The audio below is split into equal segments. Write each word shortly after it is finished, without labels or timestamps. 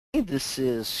this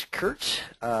is Kurt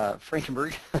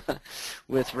Frankenberg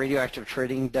with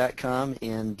RadioActiveTrading.com,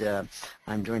 and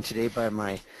I'm joined today by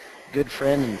my good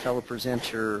friend and fellow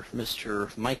presenter,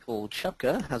 Mr. Michael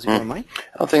Chupka. How's it going, Mike?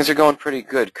 Oh, things are going pretty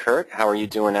good, Kurt. How are you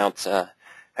doing out?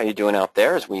 How you doing out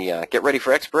there as we get ready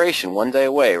for expiration? One day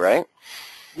away, right?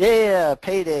 Yeah,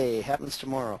 payday happens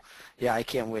tomorrow. Yeah, I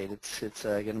can't wait. It's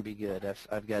going to be good.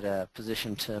 I've got a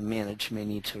position to manage. May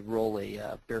need to roll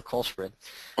a bear call spread.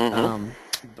 Yeah,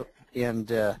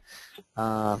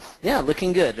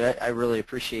 looking good. I really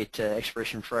appreciate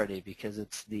Expiration Friday because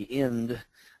it's the end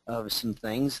of some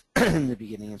things and the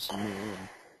beginning of some new,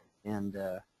 and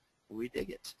we dig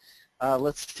it.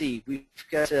 Let's see. We've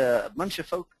got a bunch of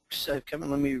folks coming.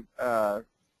 Let me.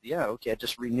 Yeah, okay. I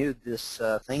just renewed this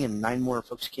thing, and 9 more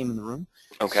folks came in the room.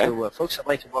 Okay. So, folks, I'd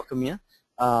like to welcome you.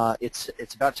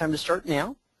 It's about time to start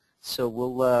now, so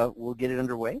we'll get it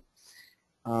underway.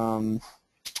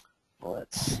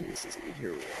 Let's see.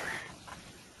 Here we are.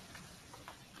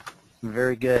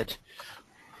 Very good.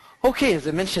 Okay, as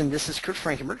I mentioned, this is Kurt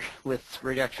Frankenberg with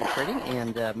RadioActive Trading,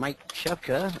 and Mike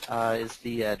Chupka is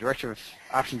the Director of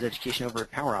Options Education over at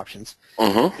Power Options.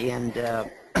 And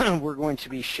we're going to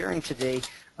be sharing today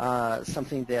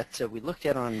something that we looked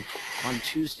at on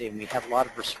Tuesday, and we had a lot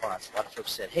of response. A lot of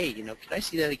folks said, hey, can I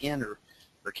see that again, or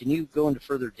can you go into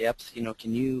further depth?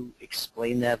 Can you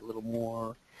explain that a little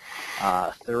more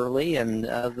thoroughly? And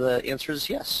the answer is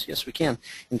yes. Yes, we can.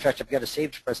 In fact, I've got a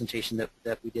saved presentation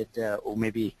that we did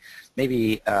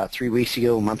maybe 3 weeks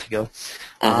ago, a month ago.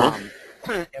 And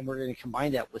we're going to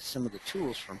combine that with some of the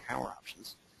tools from Power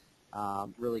Options.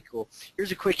 Really cool.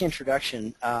 Here's a quick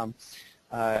introduction.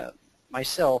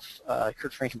 Myself,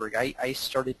 Kurt Frankenberg, I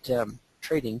started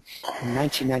trading in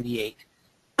 1998.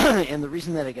 And the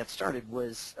reason that I got started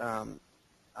was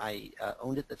I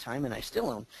owned at the time, and I still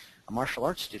own, a martial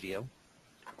arts studio.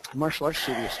 The martial arts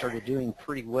studio started doing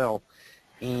pretty well,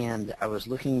 and I was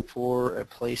looking for a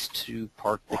place to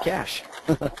park the cash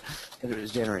that it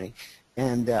was generating.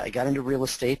 And I got into real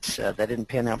estate. That didn't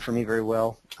pan out for me very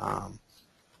well.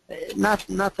 Not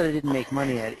that I didn't make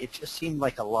money at it. It just seemed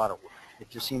like a lot of work. It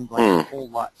just seemed like a whole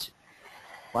lot.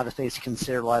 A lot of things to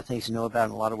consider, a lot of things to know about,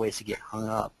 and a lot of ways to get hung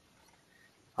up.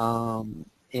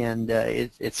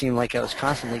 It seemed like I was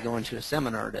constantly going to a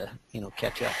seminar to,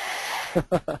 catch up.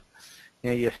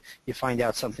 You find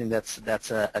out something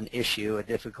that's an issue, a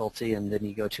difficulty, and then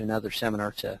you go to another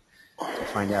seminar to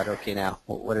find out, okay, now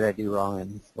what did I do wrong,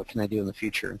 and what can I do in the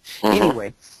future?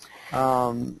 Anyway,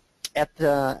 at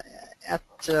the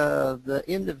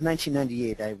end of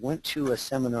 1998, I went to a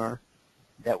seminar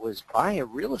that was by a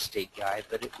real estate guy,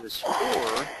 but it was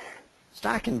for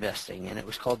stock investing, and it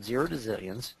was called Zero to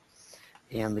Zillions.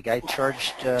 And the guy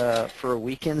charged for a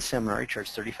weekend seminar. He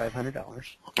charged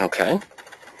 $3,500. Okay.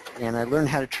 And I learned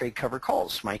how to trade cover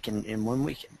calls, Mike, in one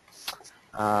weekend.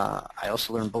 I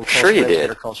also learned bull call sure spreads, you did.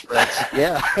 better call spreads,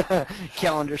 yeah,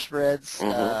 calendar spreads,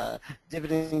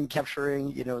 dividend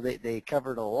capturing. They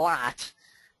covered a lot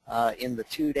in the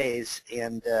 2 days.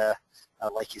 And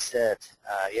like you said,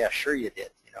 yeah, sure you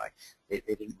did. They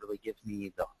didn't really give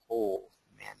me the whole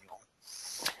manual.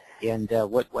 And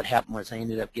what happened was I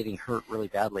ended up getting hurt really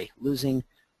badly, losing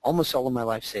almost all of my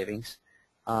life savings,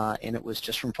 and it was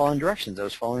just from following directions. I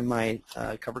was following my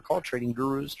cover call trading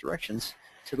guru's directions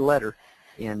to the letter,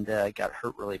 and got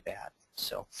hurt really bad.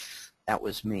 So that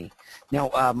was me.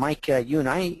 Now, Mike, you and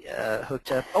I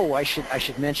hooked up. Oh, I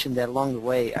should mention that along the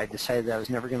way, I decided that I was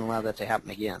never going to allow that to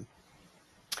happen again.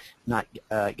 Not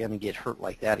going to get hurt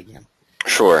like that again.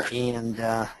 Sure. And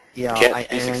yeah, can't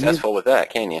be successful with that,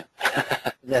 can you?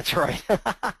 That's right.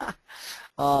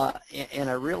 And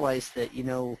I realized that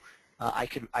I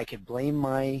could blame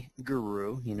my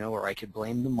guru, or I could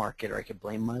blame the market, or I could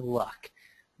blame my luck.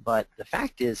 But the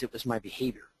fact is, it was my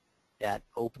behavior that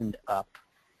opened up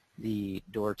the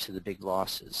door to the big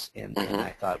losses. And I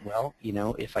thought, well,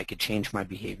 if I could change my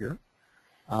behavior,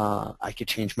 I could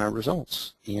change my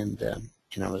results. And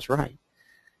I was right.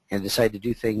 And decided to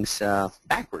do things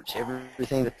backwards.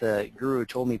 Everything that the guru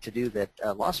told me to do that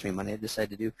lost me money, I decided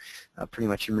to do pretty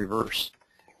much in reverse.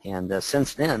 And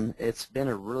since then, it's been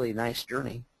a really nice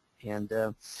journey. And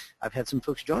I've had some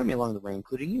folks join me along the way,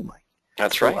 including you, Mike.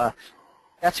 That's right. So,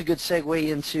 that's a good segue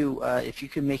into if you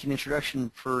could make an introduction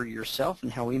for yourself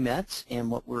and how we met and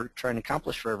what we're trying to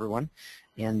accomplish for everyone.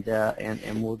 And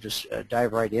we'll just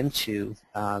dive right into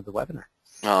the webinar.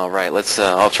 All right,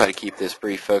 I'll try to keep this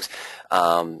brief, folks.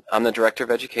 I'm the Director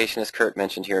of Education, as Kurt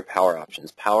mentioned here, at Power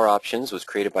Options. Power Options was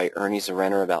created by Ernie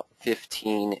Zarenner about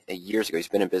 15 years ago. He's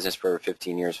been in business for over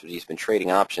 15 years, but he's been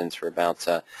trading options for about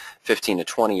 15 to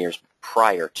 20 years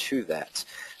prior to that.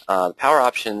 The Power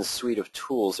Options suite of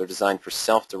tools are designed for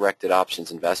self-directed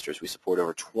options investors. We support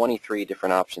over 23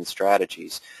 different option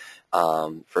strategies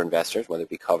for investors, whether it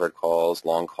be covered calls,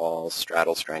 long calls,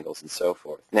 straddle strangles, and so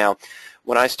forth. Now,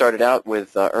 when I started out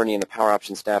with Ernie and the Power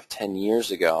Options staff 10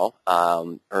 years ago,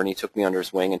 Ernie took me under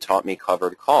his wing and taught me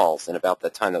covered calls. And about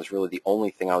that time, that was really the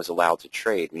only thing I was allowed to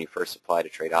trade. When you first apply to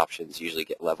trade options, you usually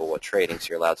get level 1 trading, so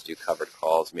you're allowed to do covered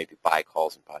calls, maybe buy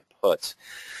calls and buy puts.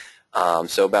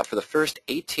 So about for the first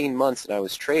 18 months that I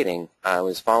was trading, I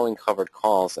was following covered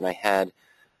calls, and I had,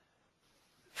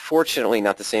 fortunately,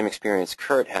 not the same experience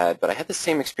Kurt had, but I had the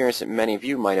same experience that many of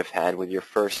you might have had with your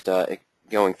first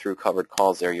going through covered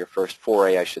calls there, your first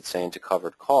foray, I should say, into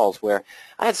covered calls, where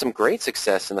I had some great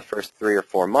success in the first 3 or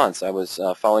 4 months. I was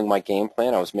following my game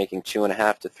plan. I was making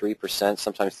 2.5% to 3%,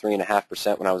 sometimes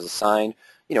 3.5% when I was assigned,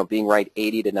 being right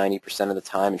 80 to 90% of the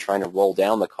time and trying to roll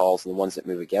down the calls and the ones that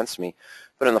move against me.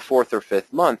 But in the 4th or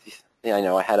 5th month,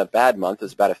 I had a bad month. It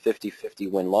was about a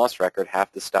 50-50 win-loss record.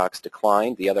 Half the stocks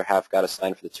declined. The other half got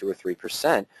assigned for the 2 or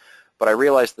 3%. But I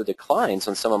realized the declines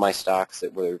on some of my stocks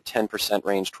that were 10%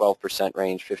 range, 12%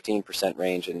 range, 15%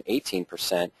 range, and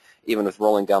 18%, even with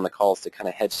rolling down the calls to kind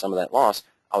of hedge some of that loss,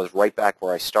 I was right back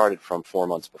where I started from 4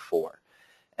 months before.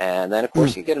 And then, of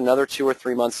course, you get another 2 or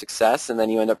 3 months success, and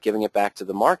then you end up giving it back to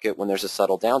the market when there's a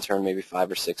subtle downturn, maybe 5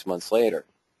 or 6 months later.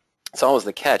 It's always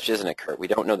the catch, isn't it, Kurt? We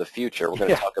don't know the future. We're going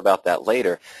to talk about that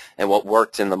later. And what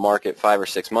worked in the market 5 or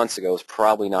 6 months ago is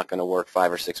probably not going to work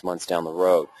 5 or 6 months down the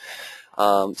road.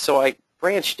 So I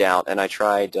branched out and I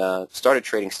started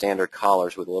trading standard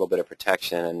collars with a little bit of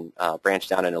protection, and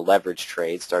branched out into leverage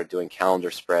trades, started doing calendar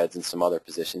spreads and some other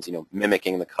positions,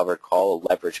 mimicking the covered call, a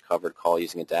leverage covered call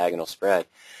using a diagonal spread.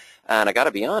 And I got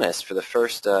to be honest, for the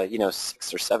first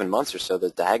 6 or 7 months or so,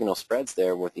 the diagonal spreads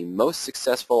there were the most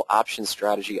successful option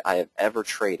strategy I have ever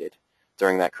traded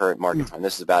during that current market time.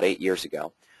 This is about 8 years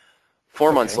ago.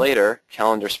 4 months later,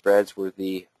 calendar spreads were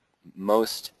the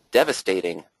most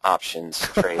devastating options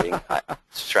trading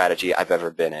strategy I've ever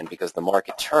been in, because the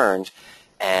market turned,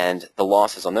 and the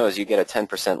losses on those, you get a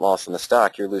 10% loss in the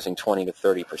stock, you're losing 20 to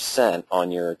 30% on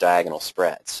your diagonal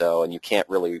spread. So, and you can't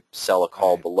really sell a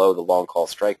call below the long call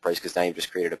strike price, because now you've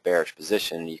just created a bearish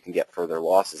position, and you can get further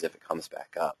losses if it comes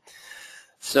back up.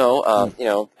 So,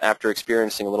 after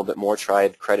experiencing a little bit more,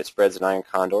 tried credit spreads and iron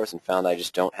condors, and found I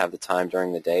just don't have the time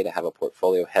during the day to have a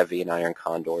portfolio heavy in iron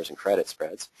condors and credit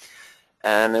spreads.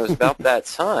 And it was about that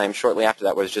time, shortly after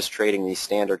that, was just trading these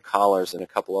standard collars and a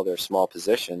couple other small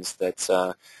positions,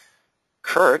 that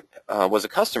Kurt was a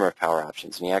customer of Power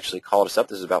Options, and he actually called us up.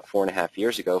 This is about 4.5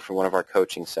 years ago for one of our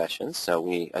coaching sessions. So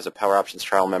we, as a Power Options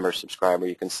trial member subscriber,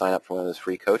 you can sign up for one of those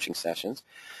free coaching sessions.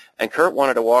 And Kurt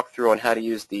wanted to walk through on how to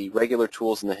use the regular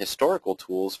tools and the historical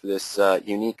tools for this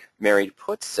unique married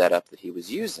put setup that he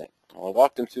was using. Well, I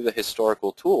walked him through the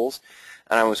historical tools,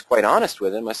 and I was quite honest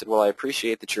with him. I said, well, I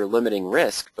appreciate that you're limiting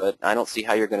risk, but I don't see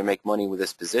how you're going to make money with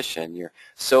this position. You're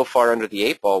so far under the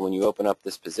 8 ball when you open up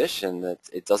this position that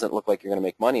it doesn't look like you're going to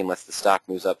make money unless the stock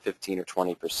moves up 15 or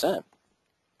 20%.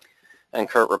 And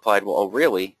Kurt replied, well, oh,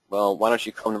 really? Well, why don't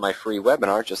you come to my free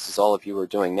webinar, just as all of you are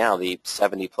doing now, the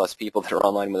 70-plus people that are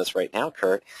online with us right now,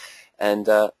 Kurt. And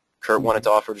Kurt wanted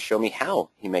to offer to show me how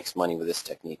he makes money with this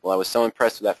technique. Well, I was so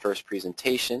impressed with that first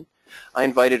presentation, I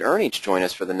invited Ernie to join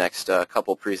us for the next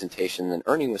couple presentations, and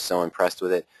Ernie was so impressed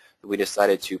with it that we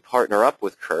decided to partner up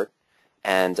with Kurt,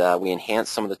 and we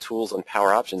enhanced some of the tools on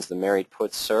Power Options, the married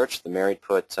put search, the married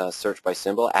put search by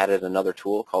symbol, added another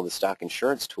tool called the stock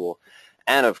insurance tool,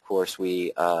 and of course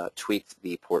we tweaked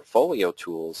the portfolio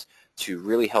tools to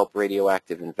really help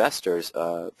radioactive investors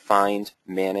find,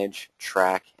 manage,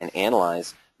 track, and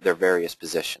analyze their various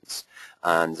positions.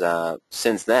 And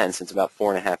since then, since about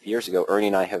 4.5 years ago, Ernie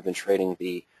and I have been trading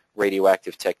the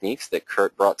radioactive techniques that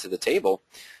Kurt brought to the table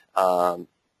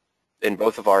in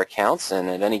both of our accounts. And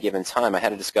at any given time, I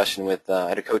had a discussion with, I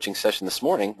had a coaching session this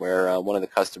morning where one of the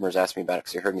customers asked me about it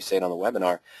because he heard me say it on the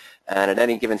webinar. And at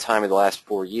any given time in the last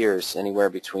 4 years,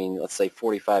 anywhere between, let's say,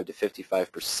 45 to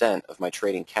 55% of my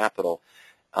trading capital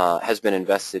has been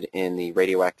invested in the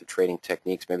radioactive trading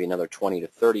techniques. Maybe another 20 to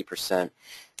 30%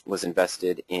 was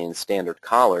invested in standard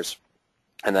collars,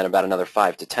 and then about another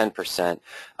 5 to 10%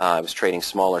 I was trading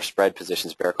smaller spread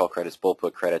positions, bear call credits, bull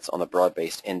put credits on the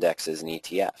broad-based indexes and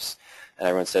ETFs. And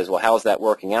everyone says, well, how is that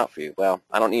working out for you? Well,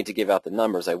 I don't need to give out the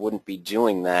numbers. I wouldn't be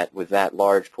doing that with that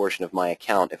large portion of my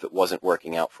account if it wasn't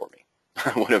working out for me.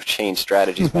 I would have changed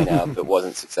strategies by now if it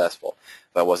wasn't successful,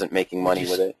 if I wasn't making money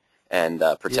with it and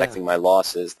protecting my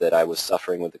losses that I was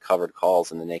suffering with the covered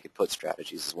calls and the naked put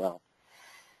strategies as well.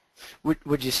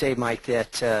 Would you say, Mike,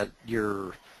 that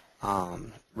your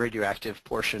radioactive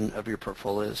portion of your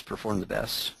portfolio has performed the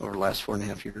best over the last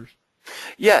 4.5 years?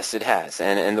 Yes, it has,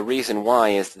 and the reason why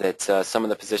is that some of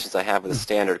the positions I have with a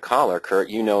standard collar, Kurt,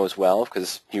 you know as well,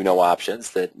 because you know options,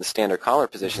 that the standard collar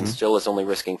position still is only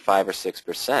risking 5 or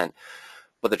 6%.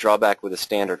 But the drawback with a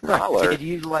standard collar, it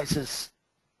utilizes.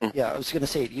 Yeah, I was going to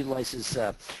say it utilizes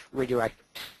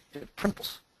radioactive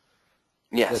principles.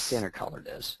 yes, The standard collar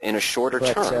does. in a shorter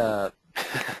term.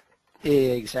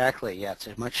 Exactly. Yeah, it's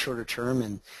a much shorter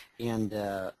term, and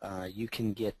you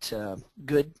can get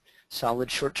good,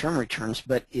 solid short-term returns,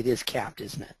 but it is capped,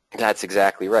 isn't it? That's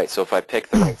exactly right. So if I pick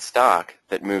the right stock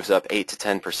that moves up 8 to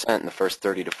 10% in the first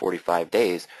 30 to 45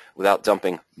 days without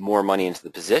dumping more money into the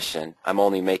position, I'm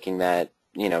only making that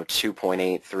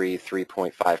 2.83,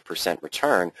 3.5%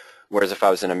 return. Whereas if I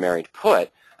was in a married put,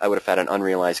 I would have had an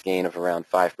unrealized gain of around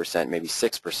 5%, maybe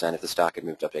 6% if the stock had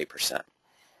moved up 8%.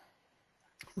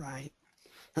 Right.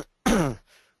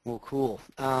 Well, cool.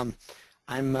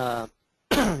 I'm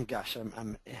gosh,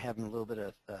 I'm having a little bit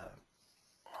of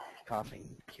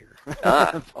coughing here.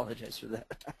 I apologize for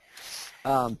that.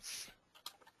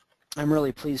 I'm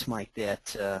really pleased, Mike,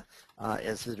 that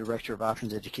as the Director of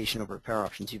Options Education over at Power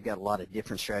Options, you've got a lot of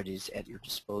different strategies at your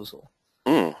disposal.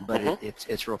 But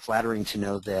it's real flattering to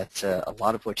know that a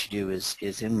lot of what you do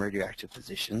is in radioactive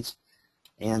positions,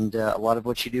 and a lot of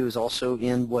what you do is also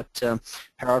in what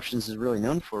Power Options is really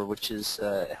known for, which is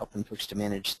helping folks to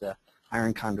manage the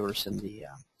iron condors and the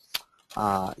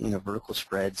vertical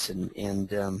spreads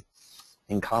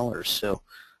and collars. So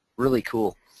really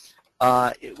cool.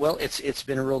 Well, it's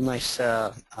been a real nice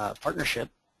partnership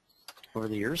over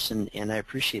the years, and I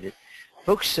appreciate it.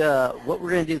 Folks, what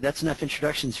we're going to do, that's enough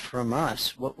introductions from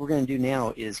us. What we're going to do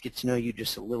now is get to know you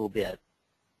just a little bit.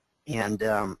 And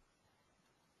to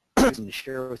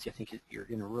share with you, I think you're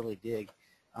going to really dig.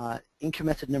 Income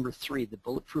method number 3, the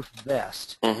Bulletproof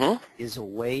Vest, is a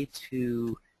way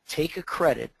to take a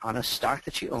credit on a stock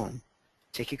that you own,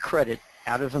 take a credit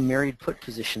out of a married put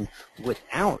position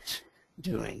without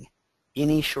doing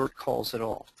any short calls at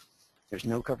all. There's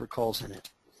no covered calls in it.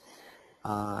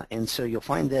 And so you'll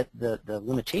find that the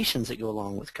limitations that go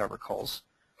along with cover calls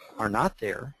are not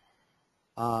there,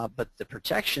 but the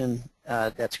protection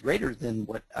that's greater than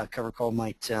what a cover call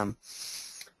might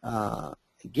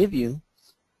give you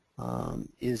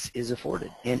is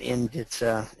afforded, and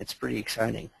it's pretty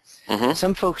exciting.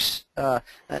 Some folks,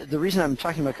 the reason I'm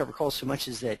talking about cover calls so much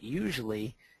is that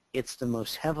usually it's the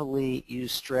most heavily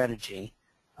used strategy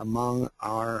among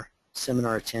our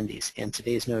seminar attendees, and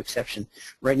today is no exception.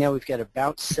 Right now we've got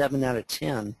about 7 out of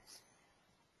 10.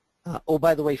 Oh,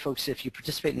 by the way, folks, if you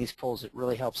participate in these polls, it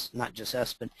really helps not just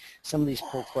us, but some of these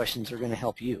poll questions are going to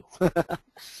help you.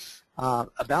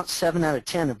 About 7 out of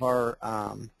 10 of our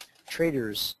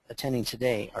traders attending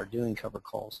today are doing cover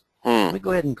calls. Let me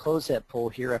go ahead and close that poll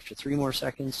here after 3 more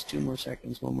seconds, 2 more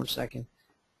seconds, 1 more second,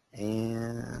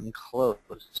 and close.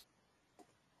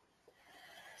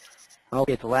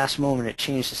 Okay, at the last moment it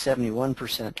changed to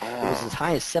 71%. It was as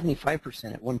high as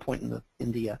 75% at one point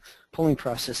in the polling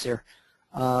process there.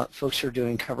 Folks are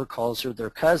doing cover calls or their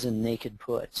cousin naked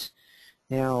puts.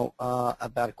 Now,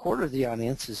 about a quarter of the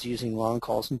audience is using long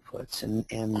calls and puts, and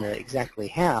exactly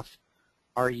half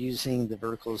are using the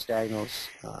verticals, diagonals,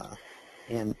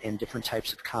 and different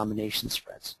types of combination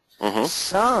spreads.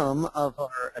 Some of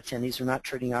our attendees are not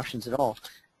trading options at all,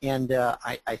 and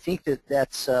I think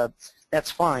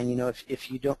that's fine. You know,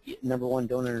 if you don't, number one,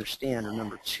 don't understand, or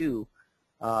number two,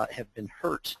 have been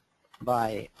hurt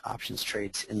by options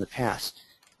trades in the past,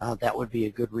 that would be a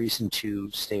good reason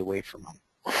to stay away from them.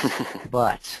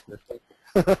 But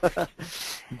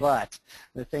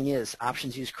the thing is,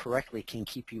 options used correctly can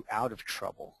keep you out of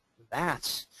trouble.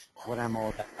 That's what I'm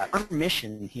all about. Our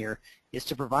mission here is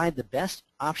to provide the best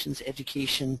options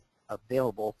education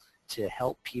available to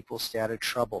help people stay out of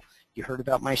trouble. You heard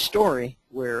about my story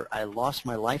where I lost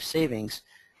my life savings.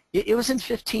 It was in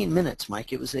 15 minutes,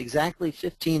 Mike. It was exactly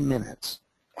 15 minutes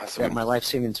that my life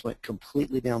savings went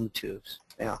completely down the tubes.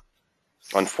 Yeah.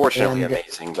 Unfortunately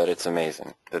amazing, but it's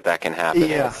amazing that can happen.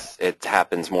 Yeah. It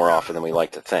happens more often than we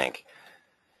like to think.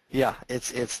 Yeah,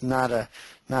 it's not a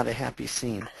happy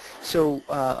scene. So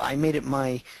I made it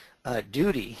my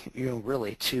duty,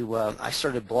 really, to I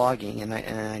started blogging, and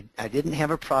I didn't have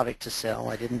a product to sell.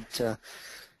 I didn't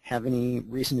have any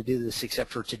reason to do this except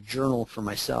for to journal for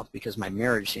myself because my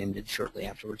marriage ended shortly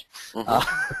afterwards.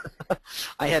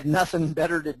 I had nothing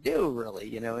better to do,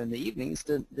 really, in the evenings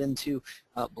than to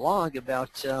blog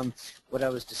about what I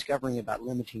was discovering about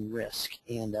limiting risk,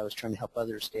 and I was trying to help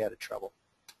others stay out of trouble.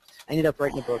 I ended up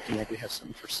writing a book, and I do have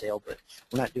something for sale, but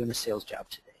we're not doing a sales job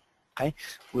today. Okay,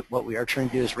 what we are trying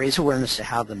to do is raise awareness to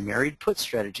how the married put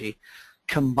strategy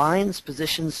combines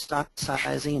position stock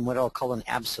sizing and what I'll call an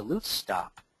absolute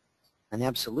stop. An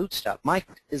absolute stop. Mike,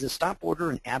 is a stop order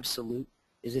an absolute?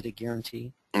 Is it a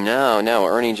guarantee? No.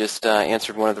 Ernie just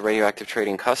answered one of the RadioActive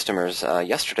Trading customers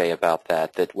yesterday about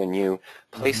that, that when you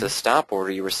place a stop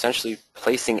order, you're essentially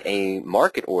placing a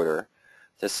market order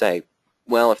to say,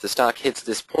 well, if the stock hits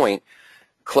this point,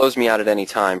 close me out at any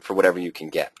time for whatever you can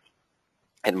get.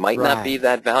 It might not be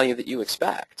that value that you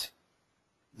expect.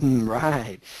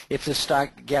 Right. If the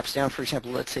stock gaps down, for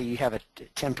example, let's say you have a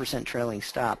 10% trailing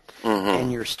stop,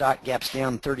 and your stock gaps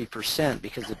down 30%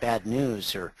 because of bad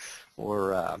news or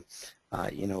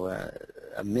you know,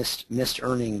 a missed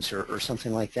earnings or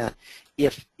something like that.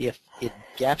 If it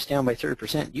gaps down by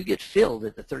 30%, you get filled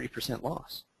at the 30%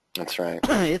 loss. That's right.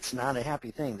 It's not a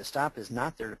happy thing. The stop is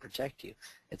not there to protect you.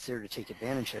 It's there to take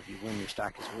advantage of you when your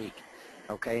stock is weak.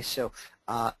 Okay, so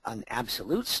an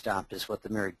absolute stop is what the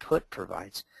married put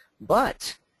provides.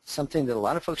 But something that a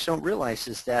lot of folks don't realize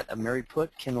is that a married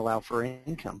put can allow for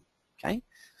income. Okay,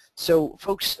 so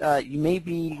folks, you may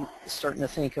be starting to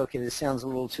think, okay, this sounds a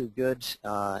little too good,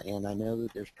 and I know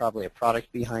that there's probably a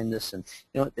product behind this, and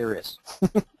you know what, there is.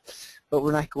 But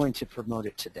we're not going to promote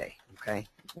it today. Okay,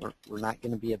 we're not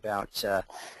going to be about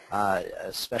a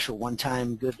special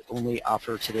one-time good-only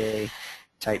offer today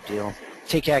type deal.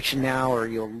 Take action now or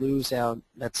you'll lose out.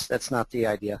 That's not the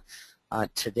idea.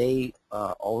 Today,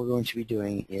 all we're going to be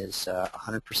doing is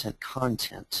 100%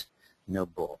 content, no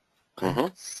bull. Okay?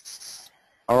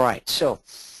 All right, so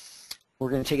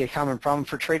we're going to take a common problem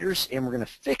for traders and we're going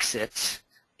to fix it.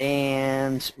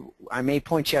 And I may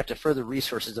point you out to further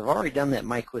resources. I've already done that,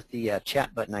 Mike, with the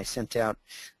chat button. I sent out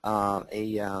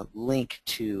a link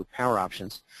to Power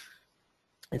Options.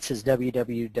 It says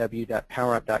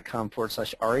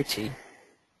www.powerup.com/RAT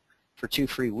for 2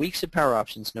 free weeks of Power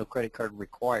Options, no credit card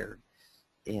required.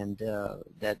 And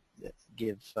that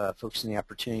give folks the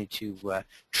opportunity to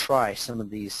try some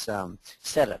of these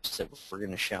setups that we're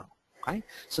going to show. Okay?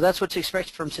 So that's what to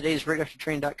expect from today's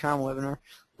RadioActiveTrading.com webinar.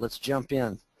 Let's jump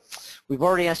in. We've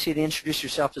already asked you to introduce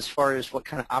yourself as far as what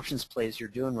kind of options plays you're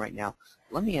doing right now.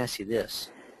 Let me ask you this.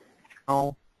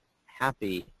 How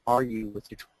happy are you with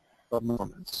your 12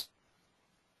 months?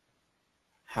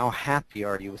 How happy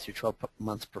are you with your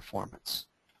 12-month performance?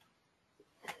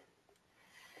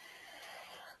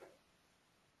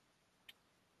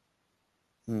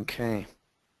 Okay.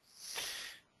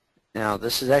 Now,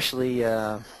 this is actually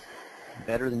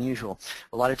better than usual.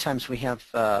 A lot of times we have,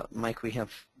 Mike, we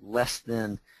have less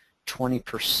than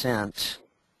 20%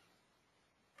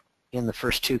 in the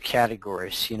first 2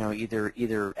 categories. You know,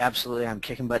 either absolutely I'm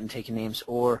kicking butt and taking names,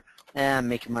 or I'm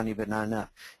making money but not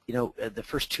enough. You know, the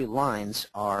first 2 lines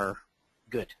are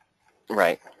good.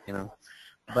 Right. You know,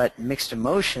 but mixed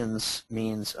emotions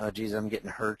means, geez, I'm getting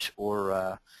hurt,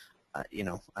 or you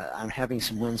know, I'm having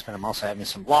some wins, but I'm also having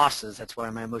some losses. That's why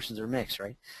my emotions are mixed,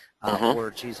 right? Or,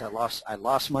 geez, I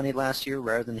lost money last year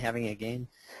rather than having a gain,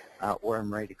 or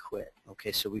I'm ready to quit.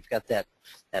 Okay, so we've got that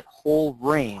whole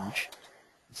range.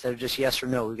 Instead of just yes or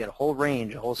no, we've got a whole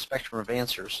range, a whole spectrum of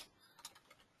answers.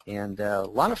 And a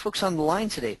lot of folks on the line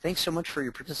today. Thanks so much for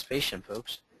your participation,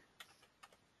 folks.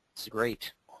 This is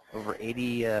great. Over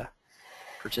 80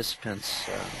 participants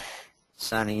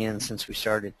signing in since we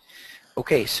started.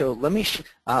 Okay, so let me,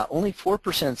 only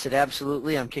 4% said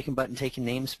absolutely, I'm kicking butt and taking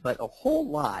names, but a whole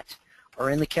lot are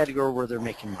in the category where they're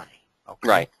making money. Okay?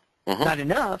 Right. Not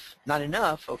enough,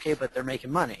 okay, but they're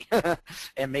making money.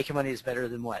 And making money is better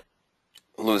than what?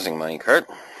 Losing money, Kurt.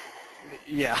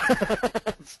 Yeah.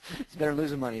 It's better than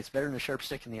losing money. It's better than a sharp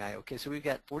stick in the eye. Okay, so we've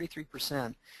got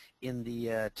 43% in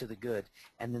the to the good,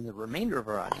 and then the remainder of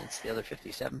our audience, the other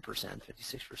 57%,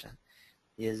 56%,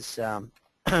 is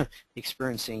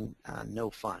experiencing no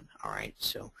fun. All right,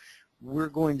 so we're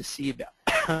going to see about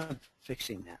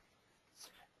fixing that.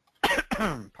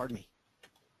 Pardon me.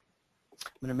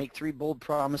 I'm going to make 3 bold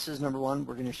promises. Number 1,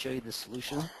 we're going to show you the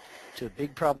solution to a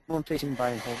big problem facing buy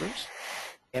and holders.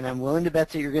 And I'm willing to bet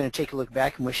that you're going to take a look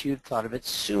back and wish you'd thought of it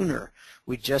sooner.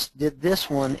 We just did this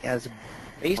one as a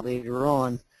base. Later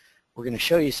on, we're going to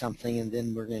show you something, and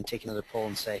then we're going to take another poll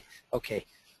and say, okay,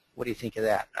 what do you think of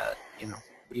that? You know,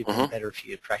 would you have done better if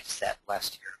you had practiced that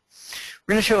last year?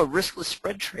 We're going to show a riskless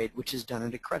spread trade, which is done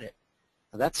into credit.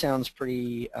 Now, that sounds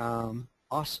pretty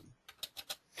awesome.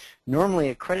 Normally,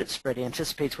 a credit spread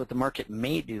anticipates what the market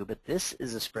may do, but this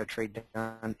is a spread trade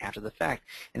done after the fact.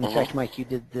 And in fact, Mike, you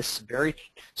did this very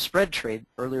spread trade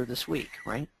earlier this week,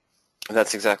 right?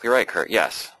 That's exactly right, Kurt.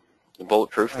 Yes.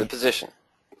 Bulletproof the position.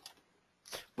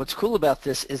 What's cool about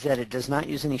this is that it does not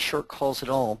use any short calls at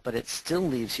all, but it still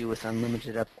leaves you with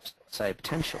unlimited upside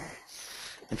potential.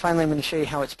 And finally, I'm going to show you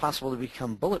how it's possible to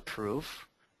become bulletproof.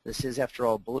 This is, after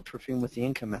all, bulletproofing with the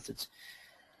income methods.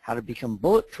 How to become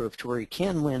bulletproof to where you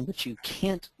can win, but you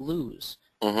can't lose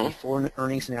before an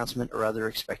earnings announcement or other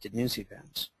expected news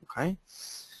events. Okay?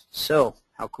 So,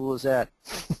 how cool is that?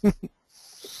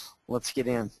 Let's get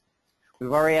in.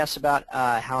 We've already asked about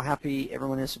how happy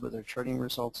everyone is with their trading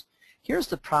results. Here's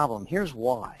the problem. Here's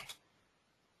why.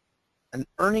 An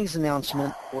earnings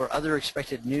announcement or other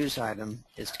expected news item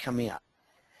is coming up.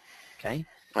 Okay?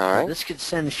 All right. Now, this could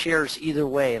send shares either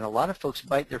way, and a lot of folks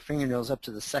bite their fingernails up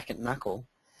to the second knuckle,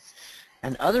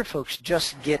 and other folks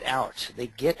just get out. They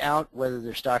get out whether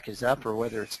their stock is up or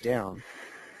whether it's down.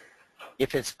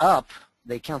 If it's up,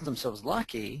 they count themselves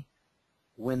lucky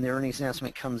when the earnings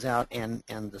announcement comes out and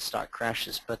the stock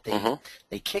crashes, but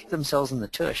they kick themselves in the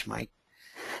tush, Mike.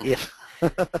 If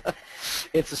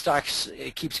if the stock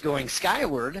keeps going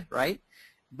skyward, right?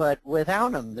 But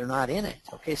without them, they're not in it.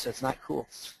 Okay, so it's not cool.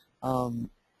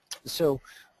 So,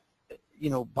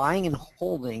 buying and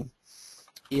holding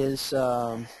is,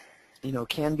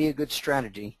 can be a good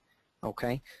strategy,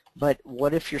 okay? But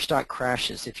what if your stock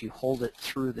crashes if you hold it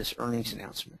through this earnings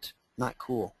announcement? Not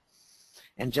cool.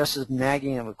 And just as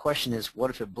nagging of a question is, what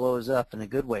if it blows up in a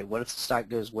good way? What if the stock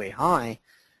goes way high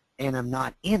and I'm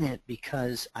not in it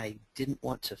because I didn't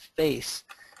want to face,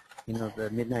 the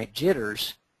midnight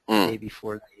jitters the day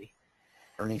before the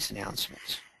earnings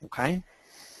announcement, okay?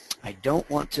 I don't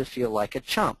want to feel like a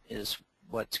chump is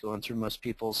what's going through most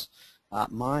people's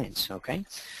minds, okay?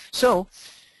 So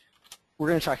we're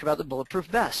going to talk about the Bulletproof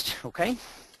Vest, okay?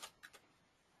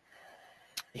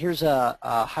 Here's a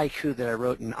haiku that I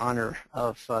wrote in honor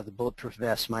of the Bulletproof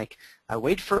Vest, Mike. I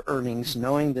wait for earnings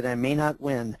knowing that I may not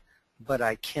win, but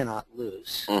I cannot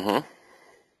lose.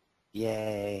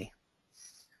 Yay.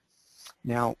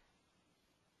 Now,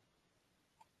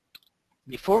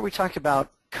 before we talk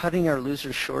about cutting our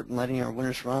losers short and letting our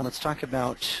winners run, let's talk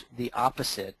about the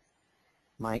opposite.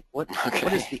 Mike, what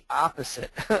is the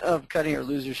opposite of cutting our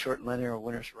losers short and letting our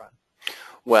winners run?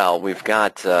 Well, we've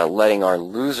got letting our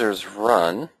losers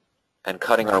run and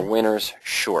cutting our winners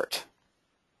short.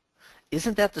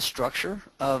 Isn't that the structure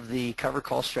of the cover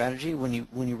call strategy? When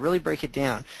you really break it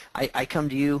down, I come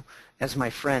to you as my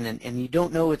friend, and you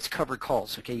don't know it's cover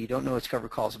calls, okay? You don't know it's cover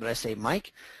calls, but I say,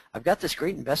 Mike, I've got this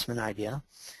great investment idea.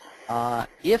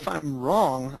 If I'm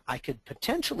wrong, I could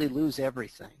potentially lose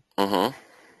everything.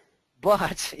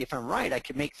 But if I'm right, I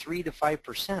could make 3 to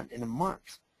 5% in a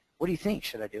month. What do you think?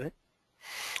 Should I do it?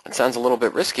 It sounds a little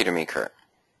bit risky to me, Kurt.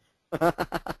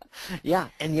 Yeah,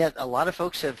 and yet a lot of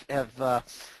folks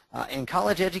have and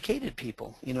college-educated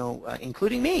people,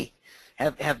 including me,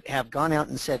 have gone out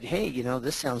and said, hey,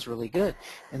 this sounds really good.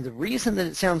 And the reason that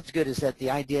it sounds good is that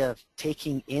the idea of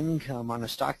taking income on a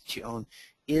stock that you own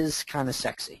is kind of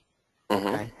sexy.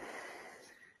 Okay.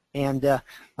 And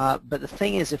but the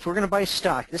thing is, if we're going to buy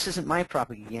stock, this isn't my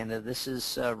propaganda. This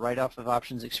is right off of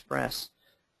Options Express.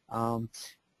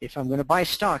 If I'm going to buy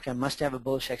stock, I must have a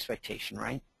bullish expectation,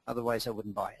 right? Otherwise, I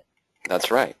wouldn't buy it.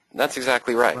 That's right. That's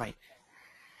exactly right.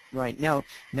 Right. Now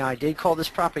I did call this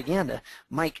propaganda.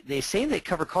 Mike, they say that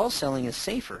cover call selling is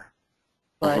safer,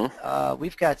 but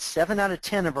we've got 7 out of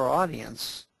 10 of our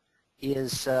audience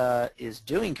is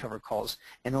doing cover calls,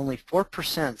 and only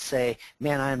 4% say,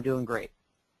 man, I am doing great.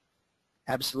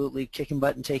 Absolutely kicking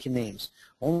butt and taking names.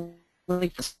 Only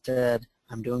 4% said,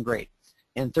 I'm doing great.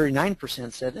 And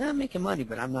 39% said, I'm making money,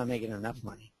 but I'm not making enough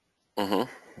money.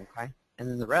 Okay? And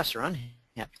then the rest are unhappy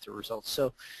with the results.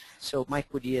 So Mike,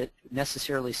 would you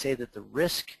necessarily say that the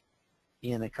risk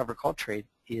in a cover call trade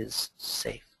is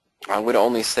safe? I would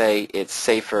only say it's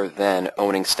safer than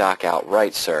owning stock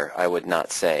outright, sir. I would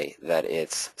not say that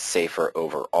it's safer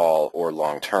overall or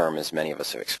long-term, as many of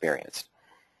us have experienced.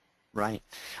 Right.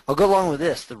 I'll go along with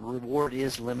this. The reward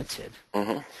is limited.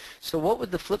 So what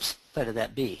would the flip side of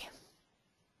that be?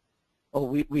 Oh,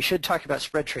 we should talk about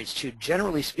spread trades too.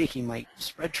 Generally speaking, Mike,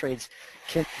 spread trades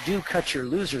do cut your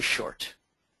losers short.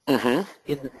 In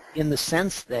the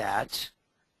sense that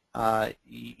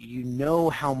you know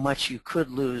how much you could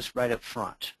lose right up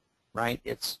front, right?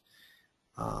 It's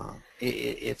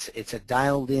a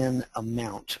dialed-in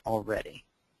amount already.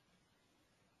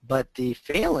 But the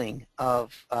failing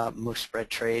of most spread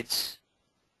trades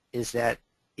is that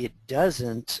it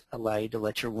doesn't allow you to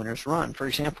let your winners run. For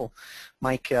example,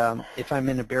 Mike, if I'm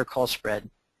in a bear call spread,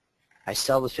 I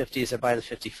sell the 50s, I buy the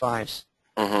 55s.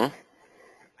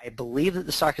 I believe that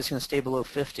the stock is going to stay below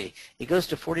 50. It goes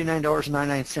to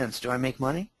 $49.99. Do I make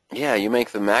money? Yeah, you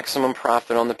make the maximum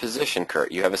profit on the position,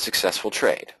 Kurt. You have a successful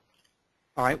trade.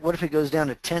 All right, what if it goes down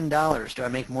to $10? Do I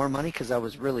make more money because I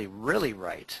was really, really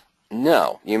right?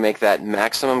 No, you make that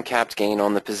maximum capped gain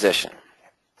on the position.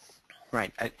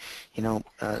 Right.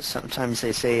 Sometimes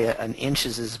they say an inch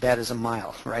is as bad as a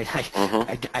mile, right?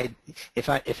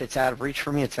 If it's out of reach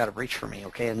for me, it's out of reach for me,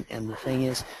 okay? And the thing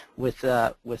is, with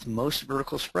most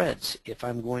vertical spreads, if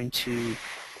I'm going to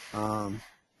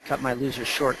cut my losers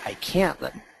short, I can't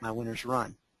let my winners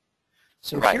run.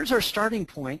 So Right. here's our starting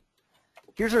point.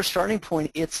 Here's our starting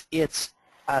point. It's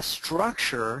a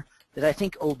structure that I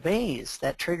think obeys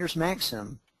that trader's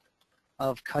maxim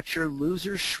of cut your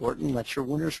losers short and let your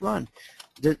winners run.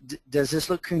 Does this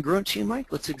look congruent to you,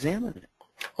 Mike? Let's examine it.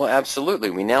 Well,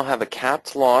 absolutely. We now have a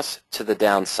capped loss to the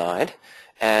downside,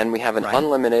 and we have an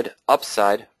unlimited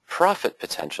upside profit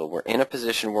potential. We're in a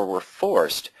position where we're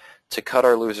forced to cut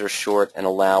our losers short and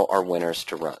allow our winners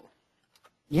to run.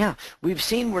 Yeah, we've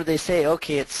seen where they say,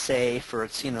 okay, it's safe, or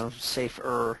it's,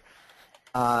 safer.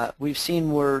 We've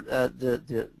seen where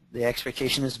the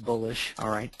expectation is bullish, all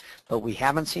right, but we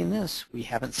haven't seen this. We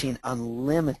haven't seen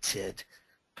unlimited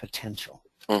potential.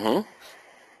 And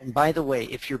by the way,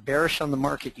 if you're bearish on the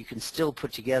market, you can still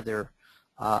put together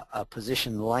a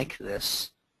position like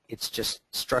this. It's just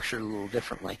structured a little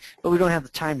differently. But we don't have the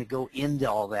time to go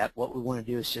into all that. What we want to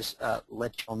do is just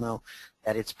let you all know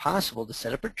that it's possible to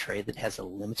set up a trade that has a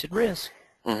limited risk,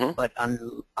 but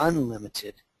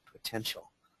unlimited potential.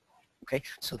 Okay,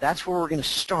 so that's where we're going to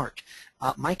start.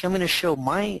 Mike, I'm going to show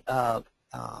my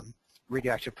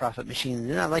radioactive profit machine, and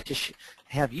then I'd like to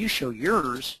have you show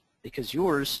yours, because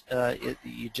yours,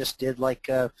 you just did like,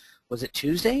 was it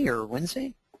Tuesday or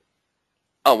Wednesday?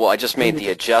 Oh, well, I just made the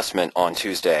adjustment on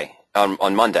Tuesday,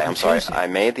 on Monday, I'm sorry. I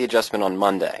made the adjustment on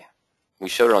Monday. We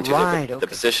showed it on Tuesday, but the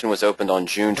position was opened on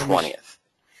June 20th.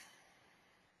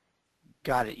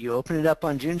 Got it. You opened it up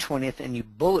on June 20th, and you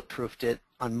bulletproofed it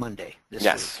on Monday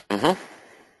this week.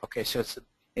 Okay, so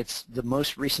it's the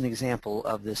most recent example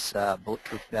of this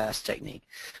bulletproof vest technique.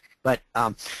 But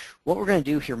what we're going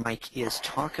to do here, Mike, is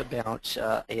talk about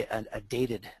a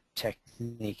dated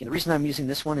technique. And the reason I'm using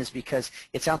this one is because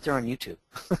it's out there on YouTube.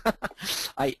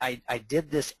 I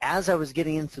did this as I was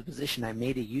getting into the position. I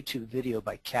made a YouTube video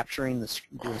by capturing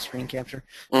doing screen capture.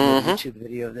 I made a YouTube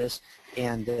video of this,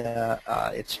 and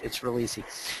it's real easy.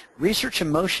 Research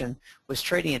in Motion was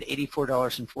trading at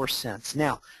 $84.04.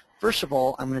 Now, first of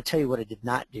all, I'm going to tell you what I did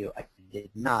not do. I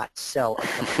did not sell a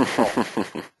company call.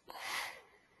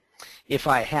 If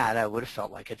I had, I would have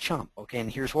felt like a chump. Okay,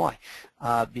 and here's why.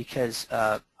 Because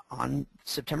on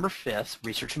September 5th,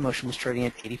 Research in Motion was trading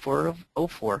at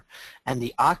 84.04, and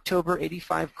the October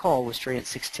 85 call was trading at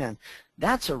 610.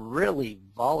 That's a really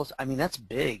volatile, I mean, that's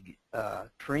big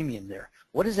premium there.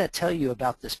 What does that tell you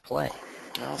about this play?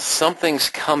 Well, something's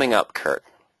coming up, Kurt.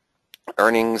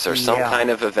 Earnings or some kind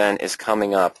of event is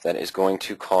coming up that is going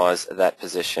to cause that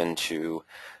position to,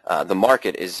 the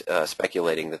market is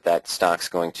speculating that stock's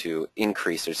going to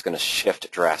increase, or it's going to shift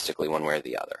drastically one way or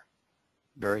the other.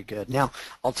 Very good. Now,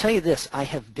 I'll tell you this. I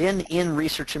have been in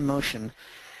Research in Motion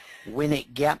when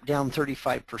it gapped down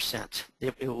 35%.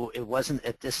 It wasn't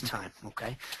at this time,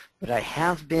 okay? But I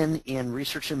have been in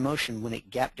Research in Motion when it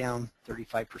gapped down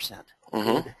 35%.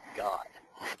 Good God.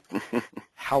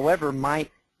 However, my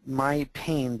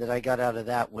pain that I got out of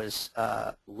that was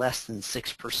less than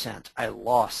 6%. I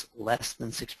lost less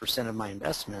than 6% of my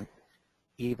investment,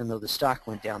 even though the stock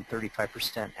went down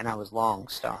 35%, and I was long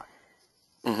stock.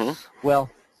 Well,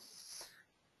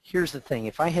 here's the thing.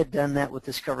 If I had done that with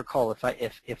this covered call,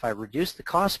 if I reduced the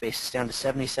cost basis down to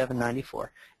 $77.94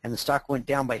 and the stock went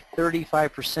down by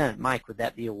 35%, Mike, would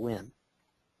that be a win?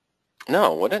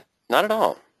 No, would it? Not at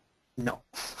all. No.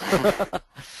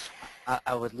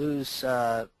 I would lose,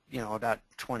 about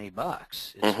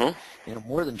 $20.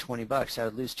 More than $20. I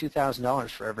would lose $2,000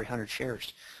 for every 100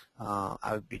 shares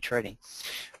I would be trading.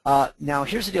 Now,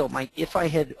 here's the deal, Mike. If I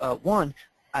had won,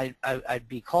 I'd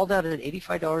be called out at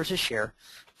 $85 a share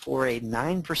for a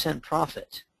 9%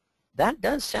 profit. That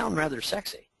does sound rather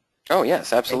sexy. Oh,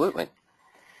 yes, absolutely.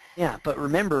 Yeah, but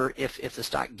remember, if the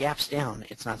stock gaps down,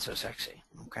 it's not so sexy,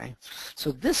 okay?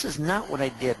 So this is not what I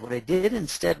did. What I did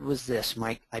instead was this,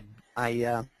 Mike.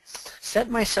 I set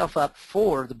myself up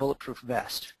for the Bulletproof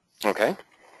Vest. Okay.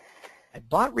 I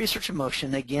bought Research in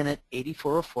Motion, again, at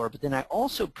 84.04, but then I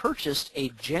also purchased a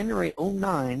January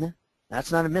 09.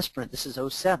 That's not a misprint. This is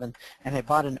 07, and I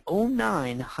bought an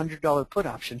 09 $100 put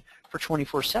option for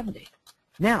 $24.70.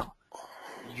 Now,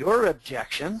 your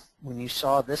objection when you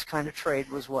saw this kind of trade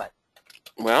was what?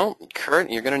 Well, Kurt,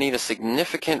 you're going to need a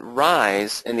significant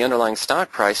rise in the underlying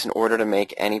stock price in order to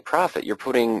make any profit. You're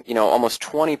putting, almost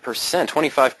 20%,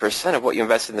 25% of what you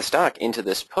invested in the stock into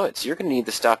this put. So you're going to need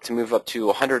the stock to move up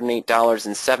to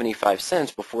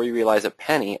 $108.75 before you realize a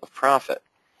penny of profit.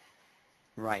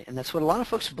 Right, and that's what a lot of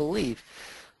folks believe.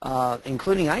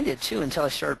 including I did too, until I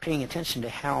started paying attention to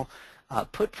how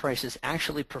put prices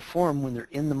actually perform when they're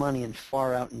in the money and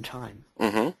far out in time.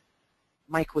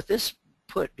 Mike, with this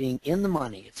put being in the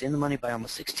money, it's in the money by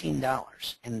almost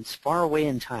 $16, and it's far away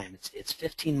in time. It's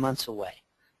 15 months away,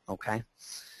 okay?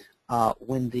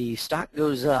 When the stock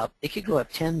goes up, it could go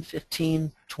up $10,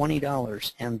 $15,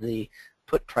 $20, and the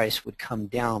put price would come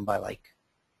down by like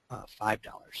 $5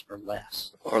 or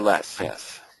less. Or less,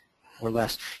 yes. Or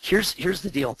less. Here's the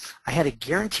deal. I had a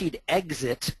guaranteed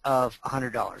exit of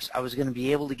 $100. I was going to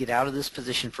be able to get out of this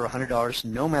position for $100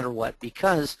 no matter what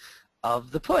because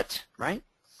of the put, right?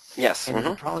 Yes. And it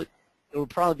would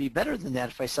probably be better than that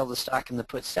if I sell the stock and the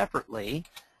put separately,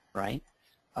 right?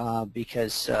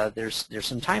 Because there's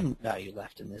some time value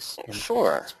left in this.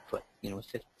 Sure. This put,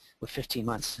 with 15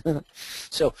 months.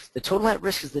 So the total at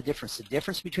risk is the difference. The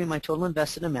difference between my total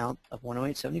invested amount of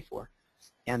 $108.74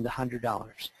 and the $100.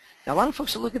 Now a lot of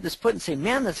folks will look at this put and say,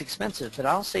 man, that's expensive. But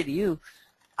I'll say to you,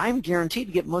 I'm guaranteed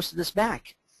to get most of this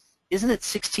back. Isn't it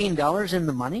 $16 in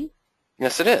the money?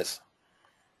 Yes, it is.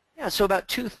 Yeah, so about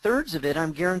 2/3 of it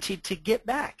I'm guaranteed to get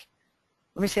back.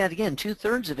 Let me say that again.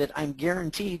 2/3 of it I'm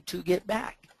guaranteed to get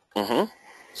back.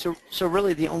 So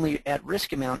really the only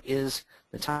at-risk amount is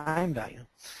the time value.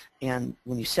 And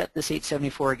when you set this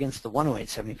 874 against the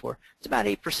 108.74, it's about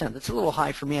 8%. That's a little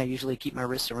high for me. I usually keep my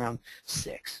risks around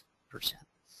 6%.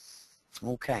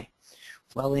 Okay.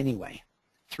 Well, anyway,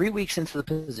 3 weeks into the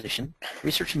position,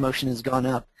 research in motion has gone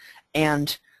up,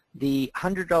 and the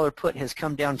 $100 put has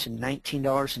come down to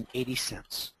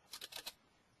 $19.80.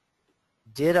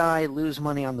 Did I lose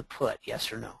money on the put,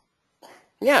 yes or no?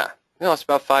 Yeah. No, it's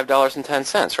about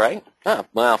 $5.10, right? Oh,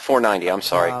 well, $4.90. I'm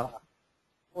sorry.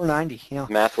 $4.90. Yeah.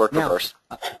 Math work reverse.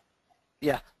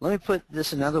 Yeah. Let me put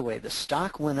this another way. The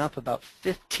stock went up about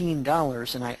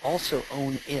 $15, and I also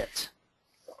own it.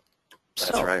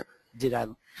 That's right. Did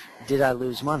I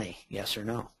lose money? Yes or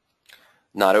no?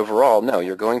 Not overall. No,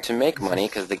 you're going to make money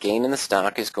because the gain in the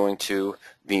stock is going to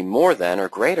be more than or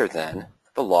greater than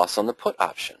the loss on the put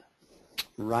option.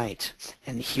 Right.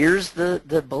 And here's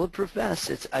the Bulletproof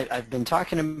Vest. I've been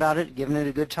talking about it, giving it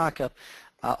a good talk up.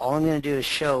 All I'm going to do is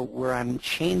show where I'm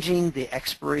changing the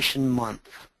expiration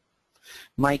month.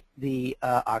 Mike, the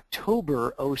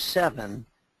October 07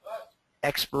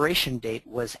 expiration date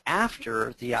was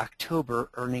after the October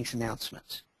earnings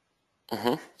announcement.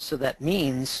 So that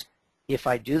means if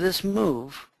I do this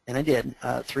move, and I did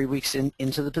 3 weeks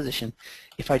into the position,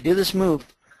 if I do this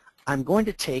move, I'm going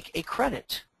to take a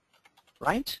credit,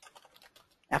 right?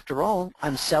 After all,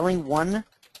 I'm selling one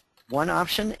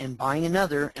option and buying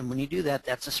another, and when you do that,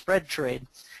 that's a spread trade,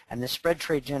 and the spread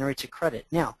trade generates a credit.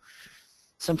 Now,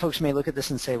 some folks may look at this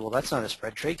and say, well, that's not a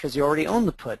spread trade because you already own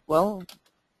the put. Well,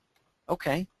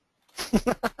 okay.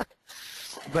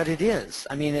 But it is.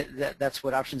 I mean, that's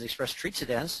what Options Express treats it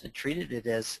as. It treated it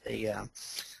as a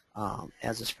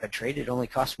spread trade. It only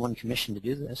costs one commission to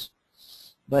do this.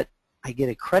 But I get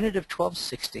a credit of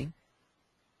 $12.60.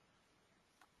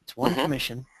 It's one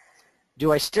commission.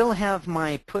 Do I still have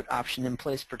my put option in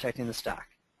place protecting the stock?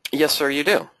 Yes, sir, you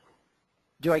do.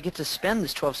 Do I get to spend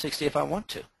this $12.60 if I want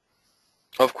to?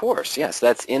 Of course, yes.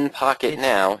 That's in pocket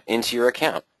now into your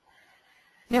account.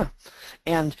 Yeah,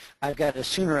 and I've got a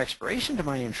sooner expiration to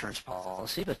my insurance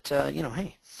policy, but,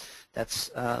 hey, that's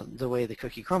the way the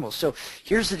cookie crumbles. So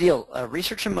here's the deal.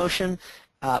 Research in motion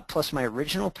plus my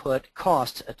original put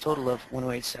cost a total of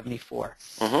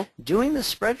 $108.74. Doing the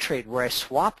spread trade where I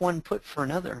swap one put for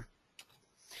another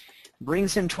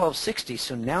brings in $12.60,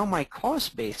 so now my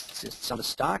cost basis on the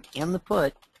stock and the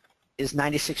put is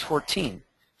 $96.14.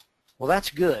 Well, that's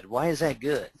good. Why is that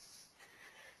good?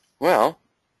 Well,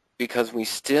 because we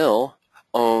still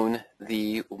own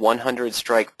the 100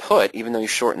 strike put, even though you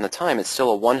shorten the time, it's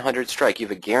still a 100 strike. You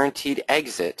have a guaranteed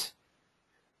exit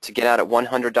to get out at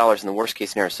 $100 in the worst case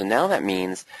scenario. So now that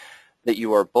means that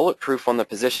you are bulletproof on the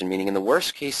position, meaning in the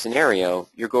worst case scenario,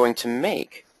 you're going to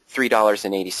make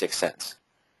 $3.86.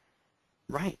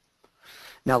 Right.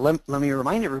 Now let me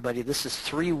remind everybody, this is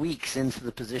 3 weeks into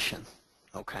the position.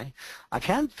 Okay. I've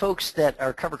had folks that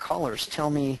are covered callers tell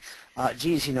me,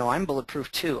 geez, I'm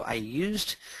bulletproof too. I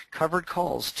used covered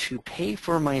calls to pay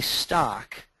for my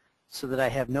stock so that I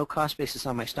have no cost basis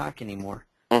on my stock anymore.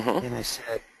 And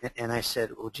I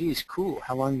said, well, geez, cool.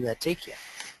 How long did that take you?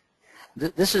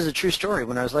 This is a true story.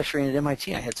 When I was lecturing at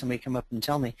MIT, I had somebody come up and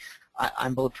tell me,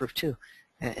 I'm bulletproof too.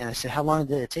 And I said, how long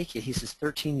did it take you? He says,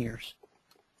 13 years.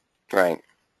 Right.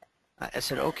 I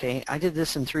said, okay, I did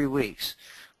this in 3 weeks.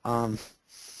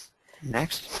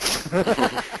 Next.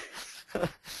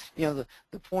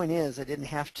 The point is I didn't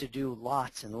have to do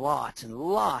lots and lots and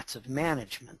lots of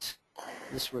management.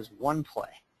 This was one play,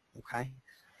 okay?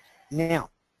 Now,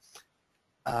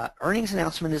 earnings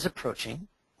announcement is approaching,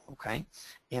 okay,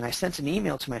 and I sent an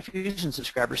email to my Fusion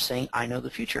subscribers saying, I know the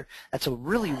future. That's a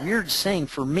really weird saying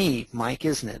for me, Mike,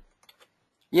 isn't it?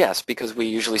 Yes, because we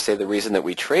usually say the reason that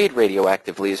we trade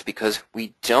radioactively is because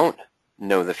we don't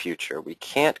know the future. We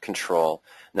can't control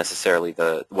necessarily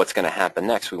what's going to happen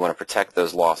next. We want to protect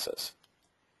those losses.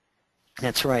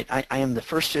 That's right. I am the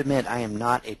first to admit I am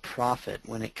not a prophet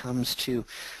when it comes to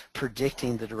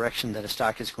predicting the direction that a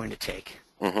stock is going to take.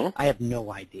 I have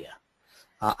no idea.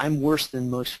 I'm worse than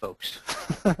most folks.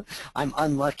 I'm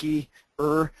unlucky,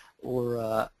 or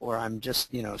I'm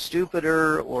just, you know,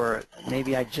 stupider, or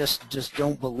maybe I just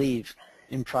don't believe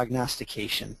in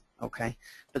prognostication. Okay,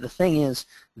 but the thing is,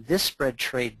 this spread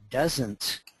trade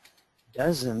doesn't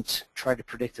try to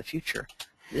predict the future.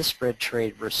 This spread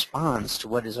trade responds to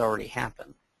what has already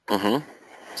happened.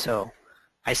 So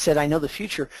I said I know the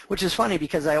future, which is funny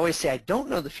because I always say I don't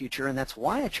know the future, and that's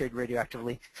why I trade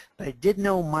radioactively, but I did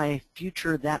know my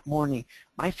future that morning.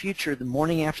 My future the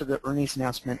morning after the earnings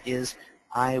announcement is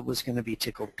I was going to be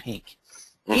tickled pink,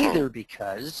 either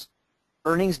because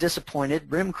earnings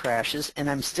disappointed, RIM crashes, and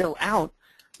I'm still out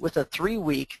with a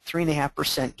 3-week,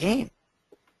 3.5% gain,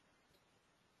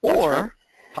 or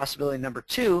possibility number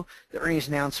 2, the earnings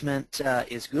announcement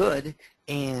is good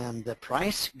and the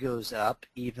price goes up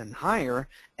even higher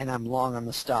and I'm long on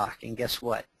the stock. And guess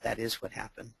what? That is what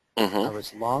happened. I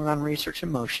was long on Research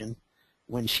in Motion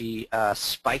when she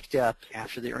spiked up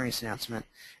after the earnings announcement,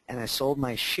 and I sold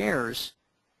my shares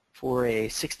for a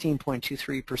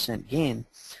 16.23% gain.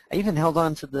 I even held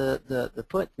on to the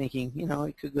put thinking, you know,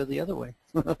 it could go the other way.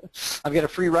 I've got a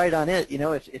free ride on it. You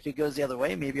know, if it goes the other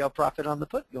way, maybe I'll profit on the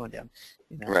put going down.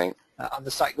 You know, on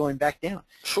the stock going back down.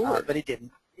 But it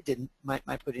didn't. It didn't. My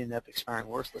put ended up expiring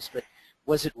worthless. But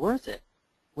was it worth it?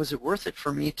 Was it worth it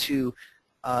for me to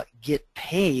get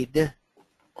paid?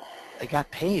 I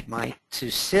got paid, Mike, to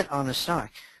sit on a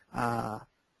stock.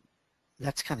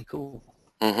 That's kind of cool.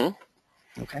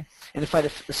 Okay, and if I'd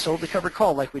have sold the covered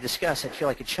call like we discussed, I'd feel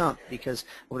like a chump because I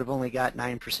would have only got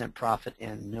 9% profit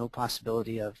and no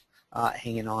possibility of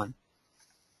hanging on.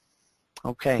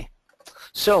 Okay,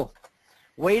 so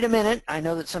wait a minute. I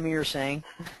know that some of you are saying,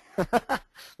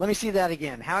 let me see that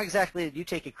again. How exactly did you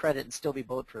take a credit and still be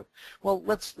bulletproof? Well,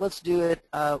 let's do it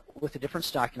with a different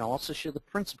stock, and I'll also show the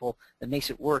principle that makes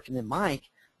it work, and then Mike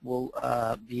will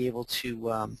be able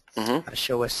to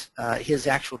show us his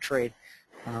actual trade.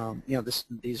 You know,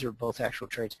 these are both actual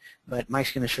trades, but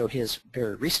Mike's going to show his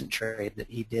very recent trade that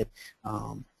he did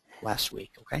last week.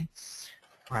 Okay,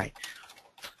 all right.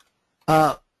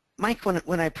 Mike,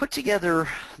 when I put together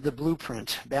the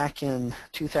blueprint back in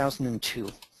 2002,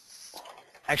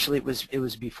 actually it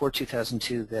was before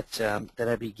 2002 that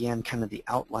I began kind of the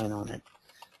outline on it.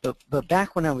 But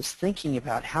back when I was thinking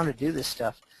about how to do this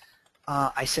stuff,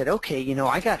 I said, okay, you know,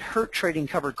 I got hurt trading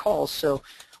covered calls, so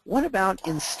what about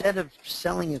instead of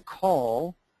selling a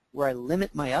call where I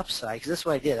limit my upside, because that's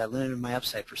what I did, I limited my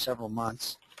upside for several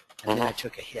months, and then I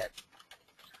took a hit.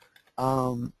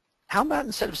 How about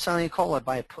instead of selling a call, I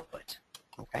buy a put,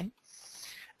 okay?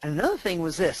 And another thing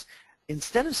was this,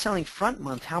 instead of selling front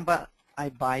month, how about I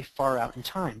buy far out in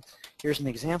time? Here's an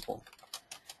example.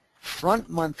 Front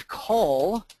month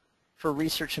call for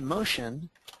Research in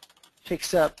Motion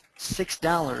picks up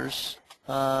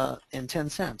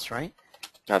 $6.10, right?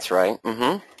 That's right.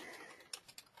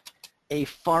 A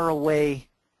faraway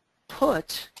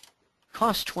put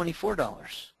cost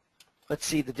 $24. Let's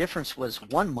see, the difference was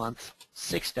 1 month,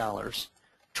 $6,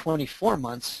 24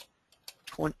 months,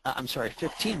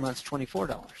 15 months,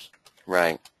 $24.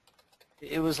 Right.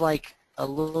 It was like a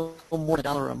little more than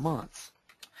 $1 a month.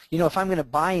 You know, if I'm going to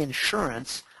buy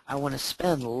insurance, I want to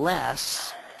spend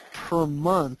less per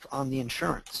month on the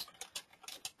insurance.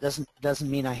 Doesn't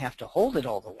mean I have to hold it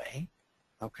all the way.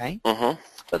 Okay.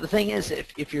 But the thing is,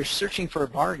 if you're searching for a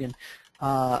bargain,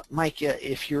 Mike,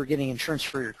 if you're getting insurance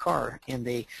for your car and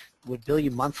they would bill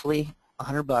you monthly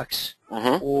 $100,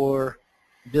 or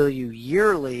bill you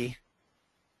yearly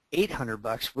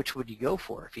 $800, which would you go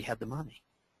for if you had the money?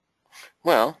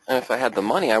 Well, if I had the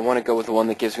money, I want to go with the one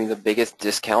that gives me the biggest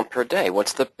discount per day.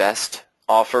 What's the best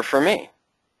offer for me?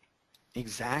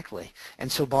 Exactly.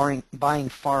 And so buying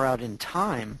far out in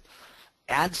time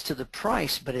adds to the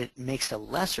price, but it makes a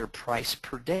lesser price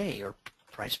per day or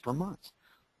price per month.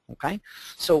 Okay?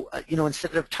 So, you know,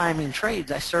 instead of timing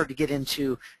trades, I started to get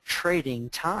into trading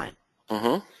time.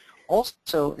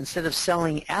 Also, instead of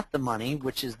selling at the money,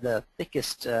 which is the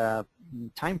thickest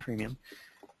time premium,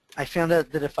 I found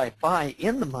out that if I buy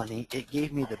in the money, it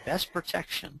gave me the best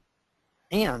protection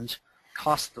and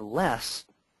cost the least.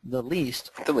 The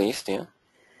least, yeah.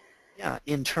 Yeah,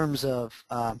 in terms of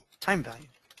time value,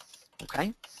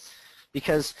 okay?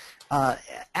 Because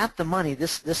at the money,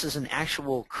 this is an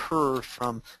actual curve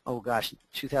from, oh gosh,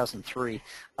 2003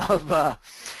 of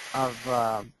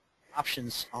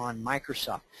options on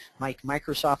Microsoft.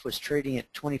 Microsoft was trading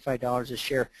at $25 a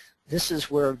share. This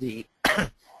is where the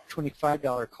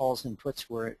 $25 calls and puts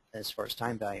were as far as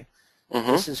time value.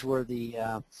 This is where the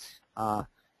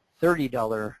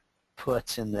 $30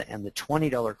 puts and the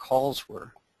 $20 calls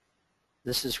were.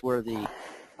 This is where the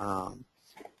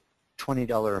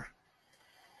 $20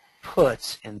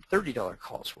 puts and $30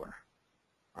 calls were.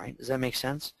 Right? Does that make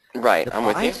sense? Right. The I'm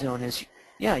with buy you. zone is,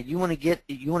 yeah, you want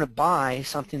to buy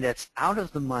something that's out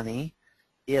of the money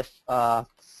if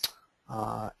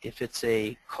it's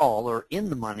a call, or in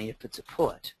the money if it's a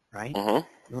put, right? You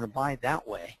want to buy that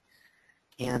way,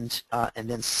 and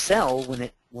then sell when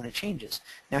it changes.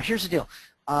 Now here's the deal.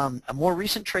 A more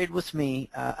recent trade with me,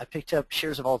 I picked up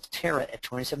shares of Altera at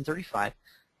 $27.35,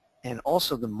 and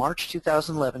also the March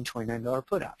 2011 $29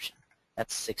 put option.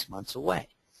 That's 6 months away.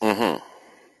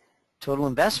 Total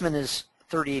investment is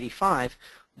 $30.85.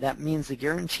 That means the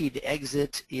guaranteed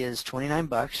exit is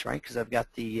 $29, right? Because I've got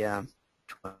the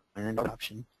 $29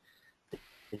 option.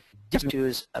 The difference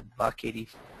is $1.85,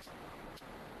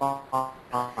 about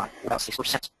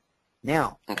 6%.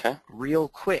 Now, real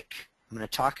quick, I'm going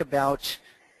to talk about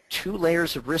 2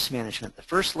 layers of risk management. The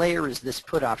first layer is this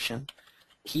put option,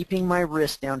 keeping my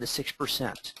risk down to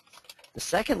 6%. The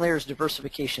second layer is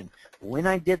diversification. When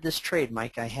I did this trade,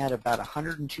 Mike, I had about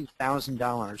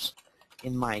 $102,000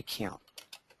 in my account.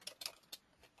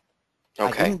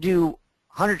 I didn't do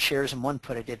 100 shares and 1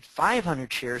 put. I did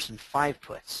 500 shares and 5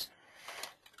 puts.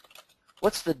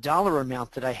 What's the dollar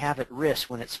amount that I have at risk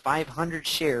when it's 500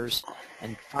 shares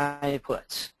and 5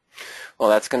 puts? Well,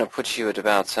 that's going to put you at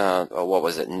about, what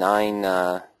was it,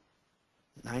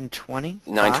 920?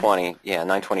 920, yeah,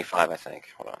 925, I think.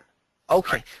 Hold on.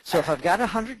 Okay, so if I've got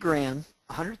 100 grand,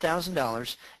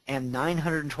 $100,000, and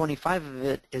 925 of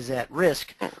it is at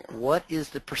risk, what is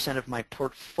the percent of my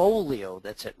portfolio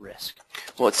that's at risk?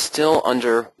 Well, it's still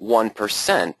under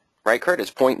 1%, right, Kurt?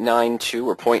 It's 0.92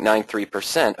 or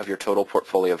 0.93% of your total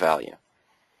portfolio value.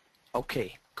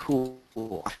 Okay, cool.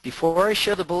 Before I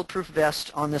show the Bulletproof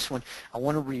Vest on this one, I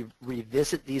want to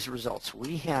revisit these results.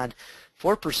 We had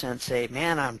 4% say,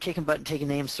 man, I'm kicking butt and taking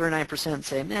names. 39%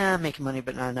 say, nah, I'm making money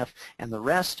but not enough. And the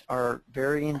rest are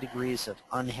varying degrees of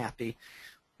unhappy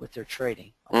with their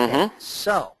trading. Okay?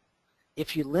 So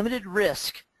if you limited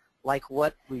risk like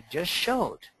what we just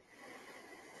showed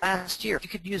last year, if you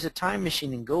could use a time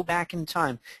machine and go back in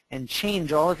time and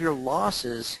change all of your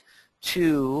losses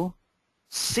to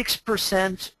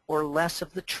 6% or less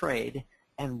of the trade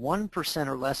and 1%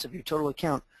 or less of your total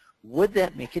account, would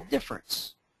that make a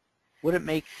difference? Would it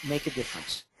make a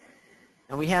difference?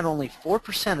 And we had only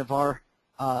 4% of our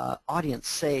audience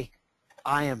say,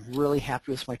 I am really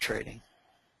happy with my trading.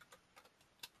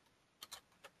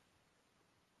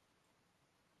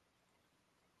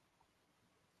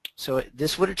 So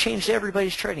this would have changed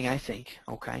everybody's trading, I think,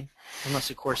 okay?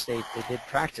 Unless, of course, they did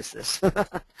practice this.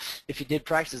 If you did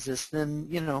practice this, then,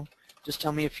 you know, just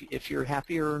tell me if you're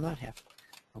happy or not happy,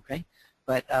 okay?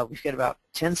 But we've got about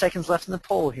 10 seconds left in the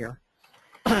poll here.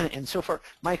 And so far,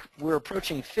 Mike, we're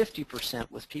approaching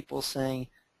 50% with people saying,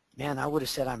 man, I would have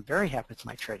said I'm very happy with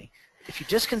my trading. If you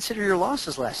just consider your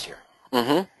losses last year.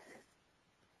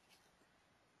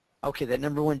 Okay, that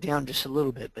number went down just a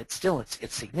little bit, but still it's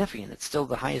significant. It's still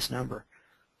the highest number.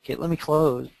 Okay, let me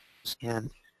close and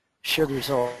share the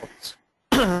results.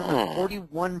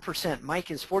 41%.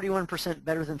 Mike, is 41%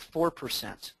 better than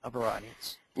 4% of our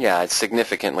audience? Yeah, it's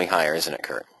significantly higher, isn't it,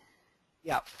 Kurt?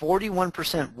 Yeah,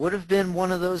 41% would have been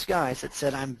one of those guys that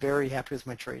said, I'm very happy with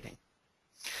my trading.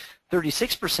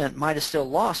 36% might have still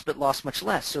lost, but lost much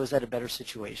less. So is that a better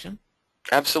situation?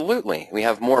 Absolutely. We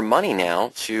have more money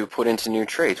now to put into new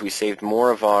trades. We saved more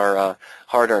of our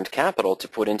hard-earned capital to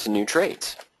put into new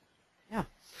trades. Yeah.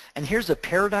 And here's a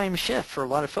paradigm shift for a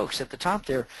lot of folks. At the top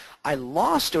there, I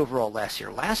lost overall last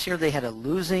year. Last year they had a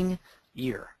losing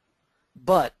year,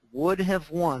 but would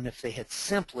have won if they had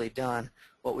simply done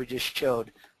what we just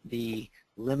showed, the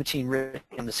limiting risk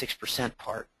and the 6%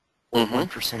 part, or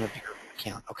 1% of your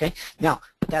account, okay? Now,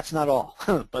 but that's not all.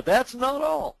 But that's not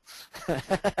all.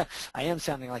 I am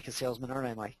sounding like a salesman, aren't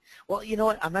I, Mike? Well, you know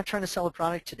what? I'm not trying to sell a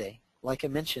product today. Like I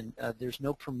mentioned, there's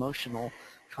no promotional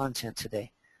content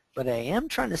today. But I am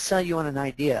trying to sell you on an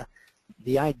idea.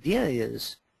 The idea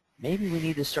is maybe we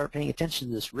need to start paying attention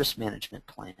to this risk management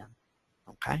plan,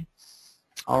 okay?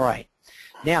 All right.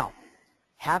 Now,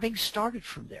 having started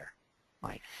from there,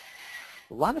 Mike,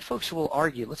 A lot of folks will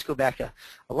argue, let's go back, a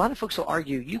lot of folks will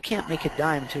argue you can't make a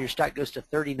dime until your stock goes to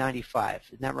 $30.95.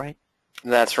 Isn't that right?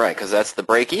 That's right, because that's the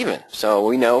break even. So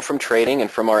we know from trading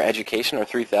and from our education, our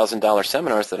 $3,000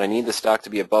 seminars, that I need the stock to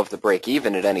be above the break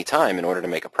even at any time in order to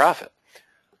make a profit.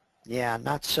 Yeah,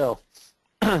 not so.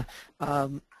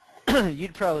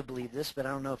 You'd probably believe this, but I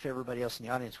don't know if everybody else in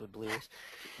the audience would believe this.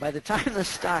 By the time the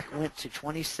stock went to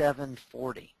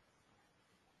 $27.40,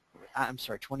 I'm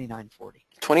sorry, $29.40.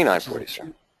 $29.40,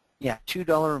 sir. Yeah,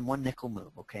 $2.01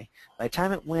 move, okay? By the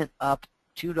time it went up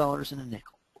 $2.05,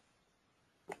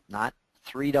 not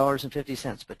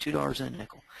 $3.50, but $2.05,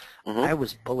 I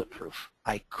was bulletproof.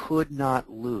 I could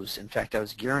not lose. In fact, I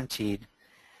was guaranteed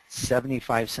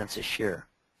 75 cents a share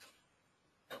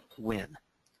win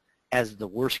as the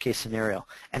worst case scenario,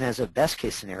 and as a best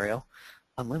case scenario,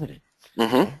 unlimited.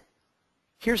 Okay?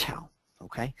 Here's how,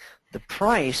 okay? The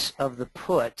price of the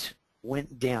put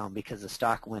went down because the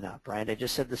stock went up, right? I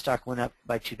just said the stock went up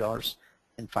by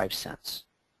 $2.05.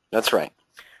 That's right.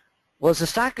 Well, as the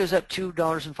stock goes up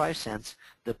 $2.05,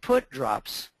 the put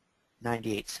drops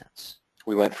 98 cents.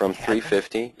 We went from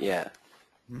 350, yeah,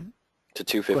 to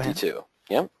 252.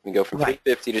 Yep, we go from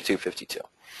 350 to 252.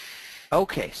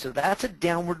 Okay, so that's a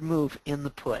downward move in the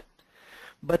put.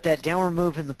 But that downward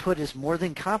move in the put is more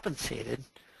than compensated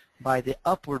by the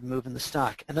upward move in the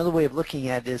stock. Another way of looking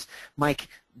at it is, Mike,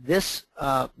 this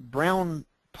brown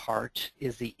part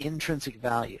is the intrinsic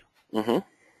value. And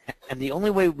the only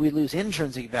way we lose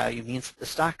intrinsic value means that the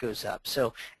stock goes up.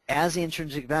 So as the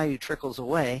intrinsic value trickles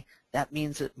away, that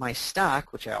means that my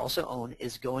stock, which I also own,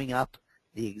 is going up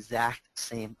the exact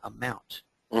same amount,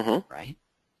 right?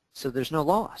 So there's no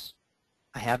loss.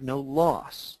 I have no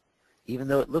loss, even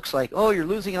though it looks like, oh, you're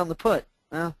losing on the put.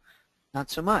 Well, not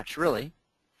so much, really,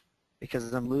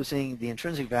 because I'm losing the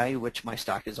intrinsic value, which my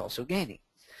stock is also gaining.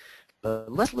 But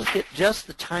let's look at just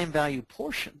the time value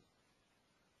portion.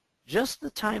 Just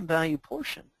the time value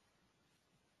portion.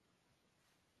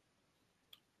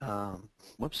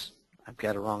 Whoops, I've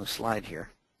got a wrong slide here.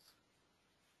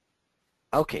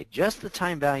 Okay, just the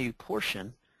time value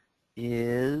portion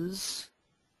is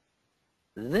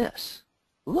this.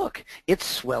 Look, it's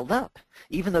swelled up,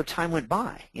 even though time went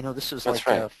by. You know, this was That's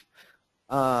like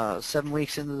right. 7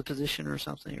 weeks into the position or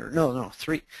something, or no,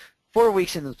 4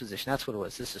 weeks into the position. That's what it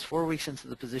was. This is 4 weeks into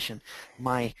the position.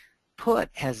 My put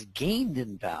has gained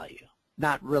in value.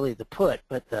 Not really the put,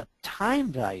 but the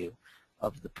time value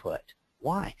of the put.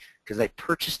 Why? Because I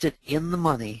purchased it in the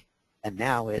money, and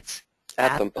now it's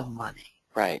at the money.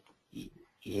 Right.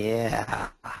 Yeah.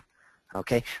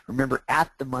 Okay. Remember,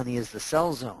 at the money is the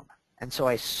sell zone. And so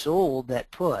I sold that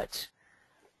put,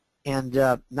 and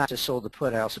not just sold the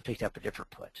put, I also picked up a different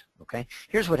put. Okay.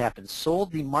 Here's what happened.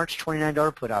 Sold the March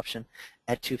 $29 put option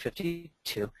at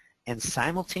 $252, and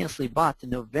simultaneously bought the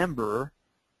November,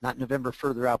 not November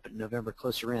further out, but November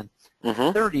closer in,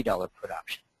 $30 put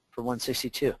option for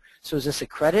 $162. So is this a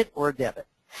credit or a debit?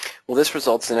 Well, this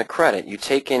results in a credit. You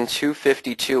take in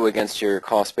 $252 against your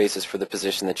cost basis for the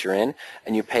position that you're in,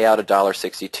 and you pay out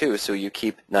 $1.62, so you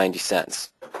keep 90 cents.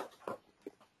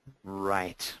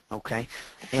 Right. Okay.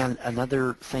 And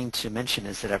another thing to mention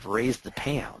is that I've raised the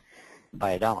payout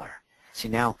by $1. See,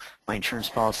 now my insurance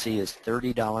policy is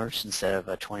 $30 instead of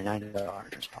a $29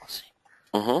 insurance policy.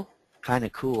 Kind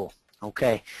of cool.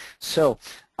 Okay. So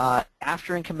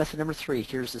after income method number 3,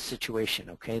 here's the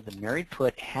situation. Okay. The married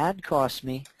put had cost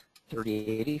me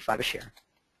 $30.85 a share.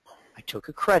 I took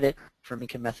a credit from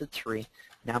income method 3.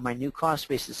 Now my new cost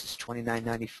basis is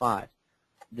 $29.95.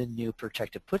 The new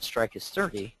protected put strike is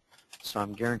 $30. So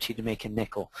I'm guaranteed to make a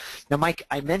nickel. Now, Mike,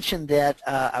 I mentioned that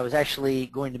I was actually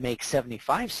going to make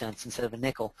 75 cents instead of a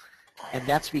nickel, and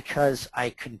that's because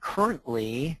I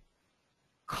concurrently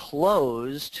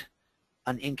closed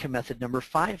an income method number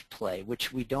 5 play,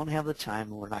 which we don't have the time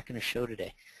and we're not going to show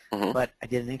today. But I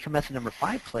did an income method number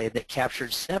 5 play that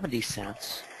captured 70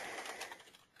 cents,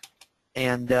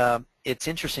 and it's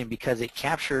interesting because it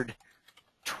captured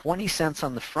 20 cents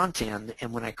on the front end,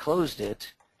 and when I closed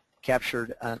it,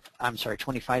 captured,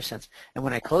 25 cents, and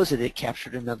when I closed it, it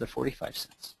captured another 45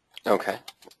 cents. Okay.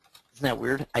 Isn't that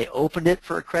weird? I opened it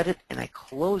for a credit, and I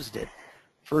closed it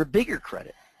for a bigger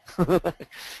credit.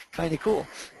 Kind of cool,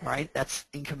 right? That's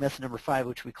income method number 5,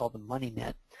 which we call the money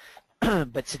net.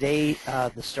 But today,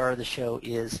 the star of the show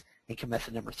is income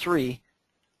method number 3,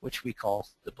 which we call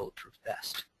the Bulletproof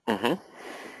Vest.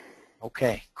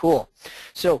 Okay, cool.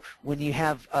 So when you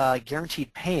have a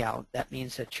guaranteed payout, that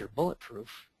means that you're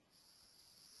bulletproof.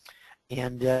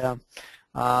 And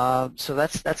so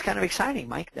that's kind of exciting,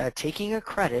 Mike. Taking a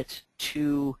credit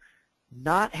to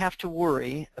not have to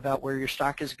worry about where your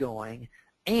stock is going,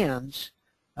 and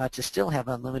to still have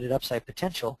unlimited upside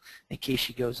potential in case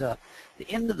she goes up. The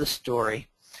end of the story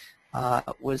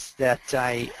was that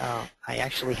I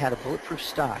actually had a bulletproof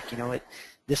stock.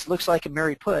 This looks like a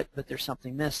married put, but there's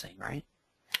something missing, right?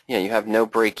 Yeah, you have no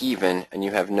break even and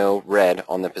you have no red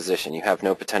on the position. You have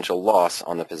no potential loss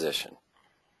on the position.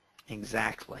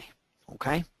 Exactly.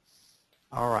 Okay.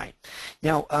 All right.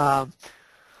 Now,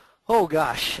 oh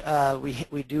gosh,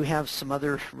 we do have some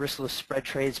other riskless spread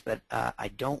trades, but I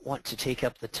don't want to take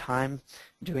up the time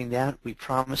doing that. We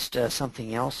promised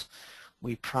something else.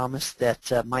 We promised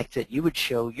that, Mike, that you would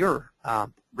show your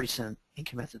recent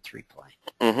income method 3 play.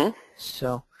 Mm-hmm.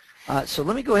 So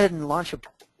let me go ahead and launch a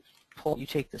poll. You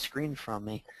take the screen from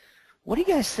me. What do you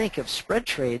guys think of spread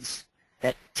trades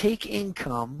that take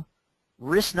income,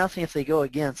 risk nothing if they go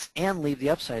against, and leave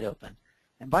the upside open?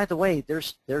 And by the way,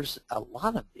 there's a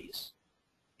lot of these.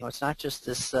 It's not just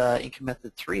this income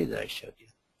method 3 that I showed you.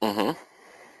 Mm-hmm.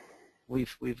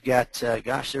 We've got,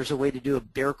 gosh, there's a way to do a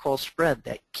bear call spread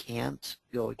that can't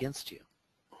go against you.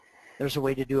 There's a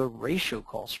way to do a ratio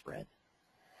call spread,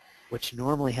 which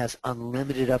normally has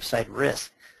unlimited upside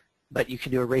risk. But you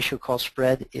can do a ratio call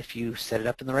spread if you set it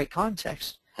up in the right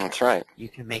context. That's right. You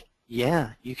can make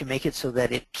it so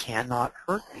that it cannot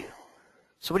hurt you.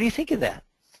 So what do you think of that?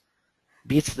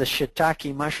 Beats the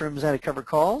shiitake mushrooms out of covered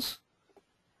calls?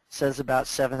 Says about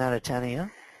 7 out of 10 of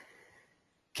you.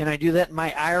 Can I do that in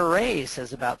my IRA?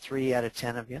 Says about 3 out of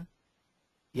 10 of you.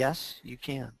 Yes, you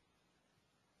can.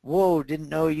 Whoa, didn't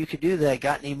know you could do that.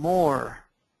 Got any more?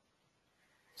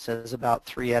 Says about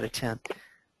 3 out of 10.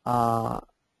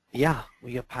 Yeah,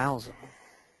 we got piles of them.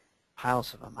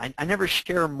 Piles of them. I never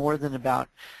share more than about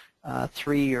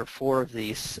 3 or 4 of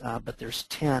these, but there's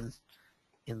 10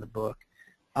 in the book.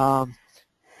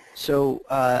 So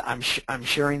I'm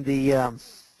sharing the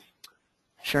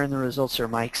results there,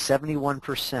 Mike.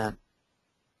 71%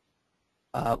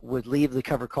 would leave the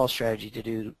cover call strategy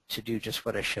to do just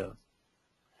what I showed.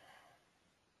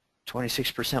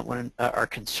 26% are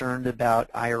concerned about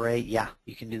IRA. Yeah,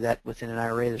 you can do that within an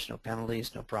IRA. There's no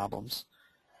penalties, no problems,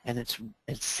 and it's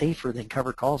safer than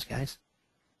covered calls, guys.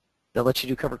 They'll let you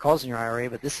do covered calls in your IRA,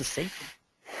 but this is safer.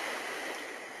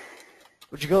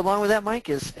 Would you go along with that, Mike?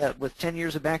 With 10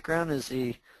 years of background as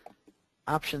the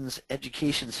options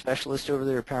education specialist over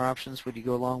there at Power Options, would you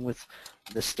go along with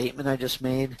the statement I just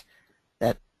made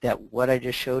that what I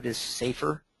just showed is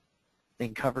safer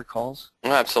than covered calls?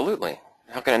 Oh, absolutely.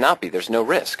 How can it not be? There's no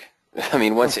risk. I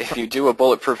mean, if you do a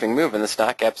bulletproofing move and the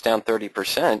stock gap's down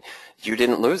 30%, you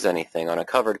didn't lose anything. On a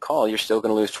covered call, you're still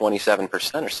going to lose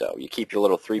 27% or so. You keep your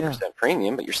little 3%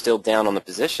 premium, but you're still down on the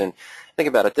position. Think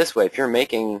about it this way. If you're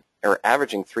making or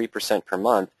averaging 3% per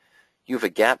month, you have a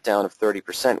gap down of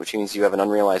 30%, which means you have an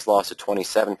unrealized loss of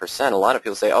 27%. A lot of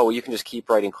people say, oh, well, you can just keep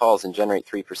writing calls and generate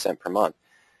 3% per month.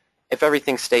 If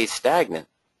everything stays stagnant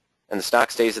and the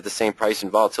stock stays at the same price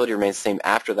and volatility remains the same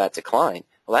after that decline,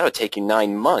 well, that would take you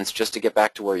 9 months just to get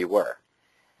back to where you were.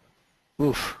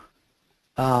 Oof.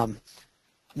 Now,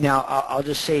 I'll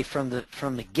just say from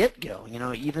the get-go,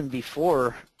 even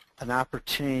before an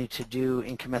opportunity to do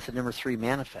income method number 3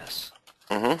 manifests,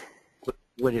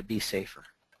 would it be safer?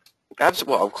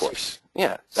 Absolutely. Well, of course.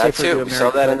 Yeah, that too. We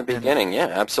saw that in the beginning. Yeah,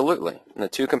 absolutely. And the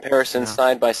two comparisons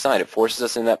side by side, it forces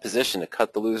us in that position to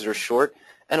cut the losers short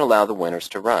and allow the winners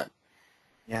to run.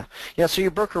 Yeah. So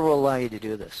your broker will allow you to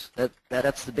do this.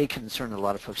 That's the big concern that a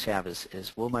lot of folks have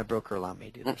is will my broker allow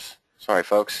me to do this? Sorry,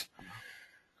 folks.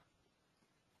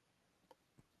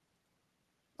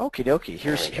 Okie dokie.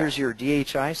 Here's your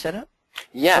DHI setup.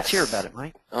 Yes. Let's hear about it,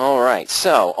 Mike. All right.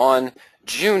 So on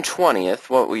June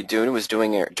 20th, what we was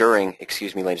during,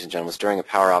 ladies and gentlemen, was during a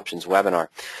Power Options webinar,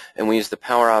 and we used the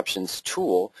Power Options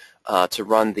tool to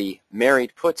run the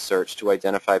married put search to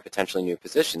identify potentially new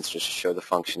positions, just to show the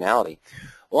functionality.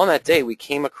 Well, on that day, we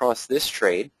came across this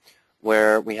trade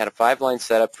where we had a 5-line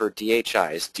setup for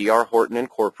DHIs, DR Horton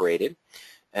Incorporated,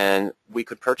 and we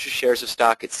could purchase shares of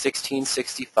stock at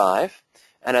 $16.65,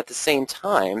 and at the same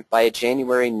time buy a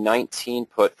January 19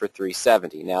 put for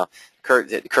 $3.70. Now, Kurt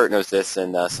knows this,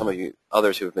 and some of you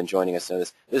others who have been joining us know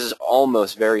this. This is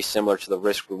almost very similar to the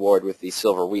risk-reward with the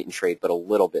silver wheaton trade, but a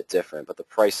little bit different. But the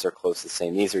prices are close to the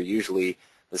same. These are usually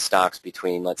the stocks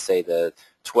between, let's say, the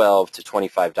 $12 to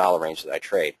 $25 range that I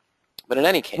trade. But in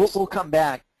any case, we'll come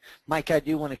back, Mike. I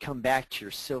do want to come back to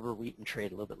your silver wheaton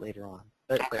trade a little bit later on.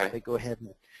 But go ahead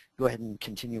and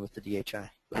continue with the DHI.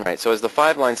 All right, so as the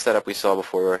 5-line setup we saw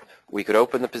before, we could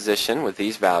open the position with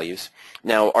these values.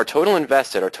 Now, our total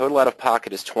invested, our total out of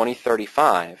pocket is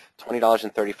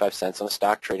 $20.35 on a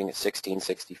stock trading at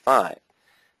 $16.65.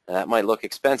 Now, that might look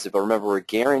expensive, but remember, we're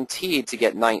guaranteed to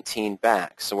get 19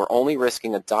 back. So we're only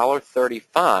risking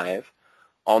 $1.35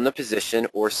 on the position,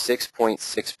 or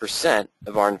 6.6%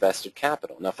 of our invested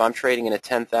capital. Now, if I'm trading in a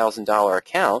 $10,000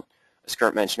 account, as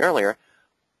Kurt mentioned earlier,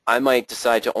 I might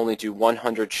decide to only do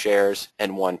 100 shares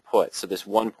and one put. So this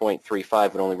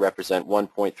 1.35 would only represent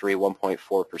 1.3,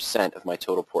 1.4% of my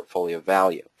total portfolio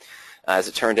value. As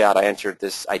it turned out,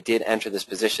 I did enter this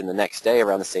position the next day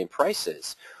around the same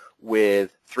prices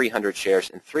with 300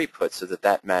 shares and 3 puts, so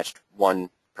that matched 1%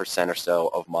 or so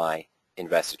of my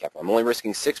invested capital. I'm only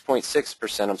risking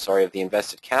 6.6%, of the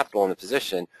invested capital in the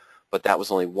position, but that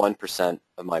was only 1%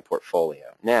 of my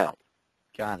portfolio. Now,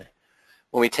 got it.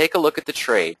 When we take a look at the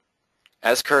trade,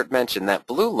 as Kurt mentioned, that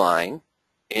blue line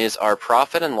is our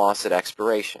profit and loss at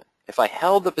expiration. If I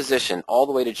held the position all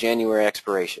the way to January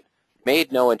expiration,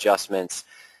 made no adjustments,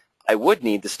 I would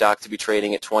need the stock to be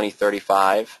trading at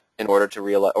 20.35 in order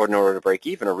to break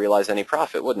even or realize any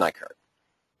profit, wouldn't I, Kurt?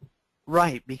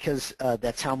 Right, because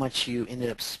that's how much you ended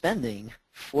up spending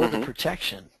for the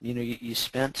protection. You know, you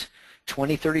spent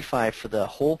 $20.35 for the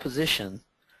whole position,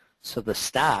 so the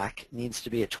stock needs to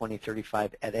be at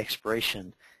 $20.35 at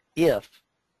expiration if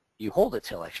you hold it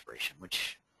till expiration,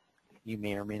 which you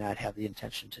may or may not have the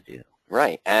intention to do.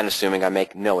 Right, and assuming I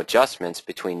make no adjustments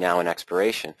between now and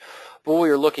expiration. But what we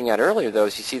were looking at earlier, though,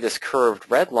 is you see this curved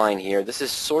red line here. This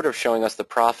is sort of showing us the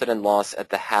profit and loss at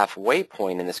the halfway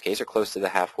point in this case, or close to the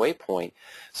halfway point.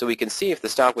 So we can see if the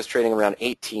stock was trading around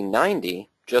 $18.90,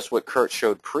 just what Kurt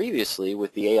showed previously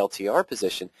with the ALTR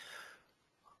position,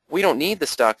 we don't need the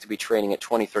stock to be trading at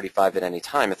 $20.35 at any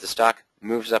time. If the stock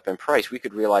moves up in price, we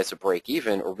could realize a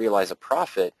break-even or realize a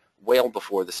profit well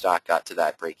before the stock got to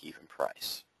that break-even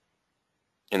price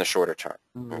in the shorter term.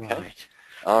 Okay? Right.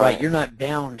 All right. You're not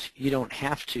bound. You don't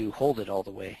have to hold it all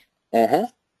the way.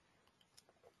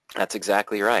 That's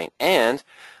exactly right. And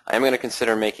I am going to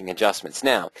consider making adjustments.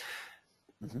 Now,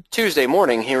 Tuesday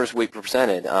morning, here's what we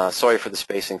presented. Sorry for the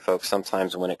spacing, folks.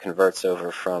 Sometimes when it converts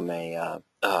over from a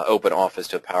open office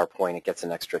to a PowerPoint, it gets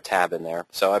an extra tab in there.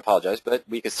 So I apologize, but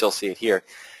we can still see it here.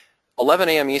 11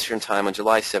 a.m. Eastern Time on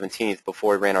July 17th,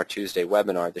 before we ran our Tuesday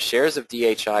webinar, the shares of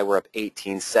DHI were up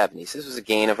 1870. So this was a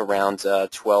gain of around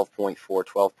 12.4,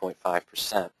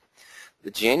 12.5%.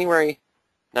 The January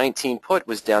 19 put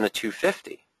was down to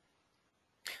 250.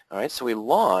 All right, so we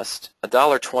lost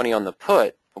 $1.20 on the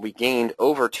put, but we gained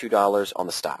over $2 on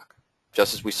the stock,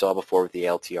 just as we saw before with the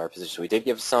LTR position. We did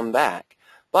give some back,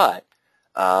 but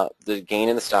the gain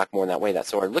in the stock more than that way.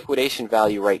 So our liquidation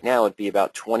value right now would be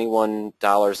about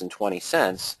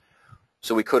 $21.20.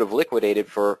 So we could have liquidated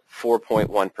for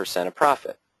 4.1% of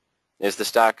profit. Is the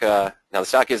stock now the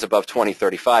stock is above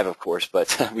 20.35, of course,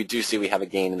 but we do see we have a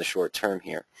gain in the short term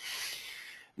here.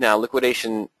 Now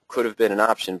liquidation could have been an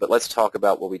option, but let's talk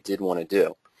about what we did want to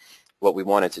do, what we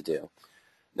wanted to do.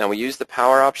 Now we used the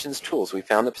Power Options tools. We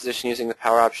found the position using the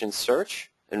Power Options search.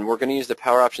 And we're going to use the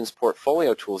Power Options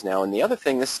portfolio tools now. And the other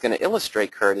thing this is going to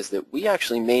illustrate, Kurt, is that we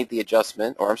actually made the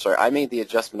adjustment, or I'm sorry, I made the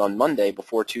adjustment on Monday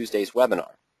before Tuesday's webinar.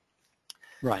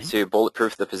 Right. To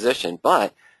bulletproof the position.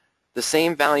 But the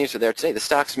same values are there today. The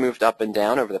stock's moved up and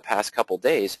down over the past couple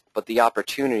days, but the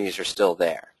opportunities are still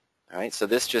there. All right. So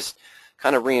this just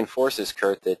kind of reinforces,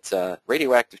 Kurt, that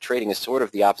radioactive trading is sort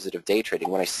of the opposite of day trading.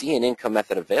 When I see an income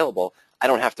method available, I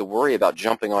don't have to worry about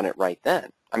jumping on it right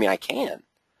then. I mean, I can.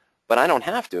 But I don't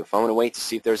have to. If I want to wait to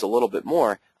see if there's a little bit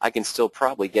more, I can still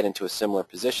probably get into a similar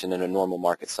position in a normal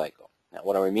market cycle. Now,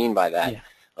 what do I mean by that? Yeah.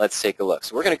 Let's take a look.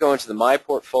 So we're going to go into the My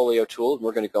Portfolio tool, and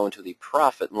we're going to go into the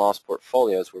Profit and Loss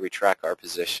Portfolios where we track our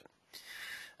position.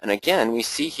 And again, we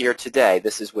see here today,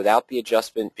 this is without the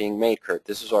adjustment being made, Kurt.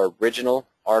 This is our original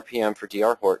RPM for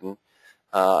DR Horton.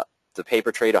 The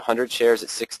paper trade 100 shares at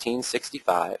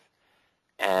 $16.65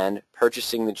 and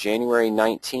purchasing the January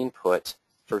 19 put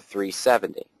for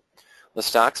 $3.70. The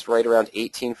stock's right around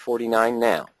 $18.49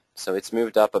 now, so it's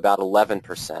moved up about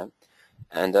 11%.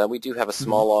 And we do have a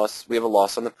small loss. We have a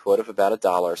loss on the put of about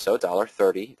 $1 or so,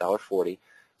 $1.30, $1.40.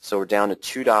 So we're down to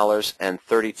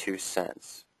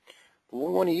 $2.32. What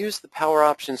we want to use the Power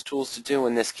Options tools to do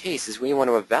in this case is we want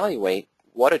to evaluate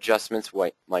what adjustments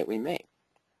might we make.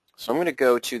 So I'm going to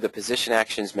go to the Position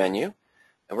Actions menu,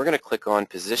 and we're going to click on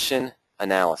Position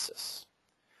Analysis.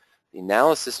 The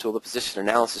analysis tool, the position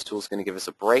analysis tool, is going to give us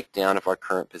a breakdown of our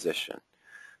current position.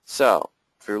 So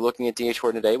if we're looking at DH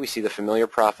Horton today, we see the familiar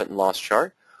profit and loss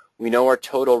chart. We know our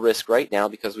total risk right now,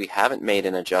 because we haven't made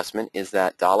an adjustment, is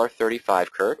that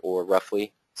 $1.35, Kurt, or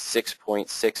roughly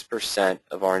 6.6%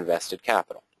 of our invested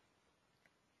capital.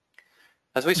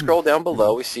 As we scroll down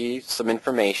below, we see some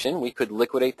information. We could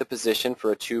liquidate the position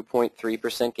for a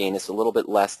 2.3% gain. It's a little bit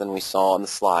less than we saw on the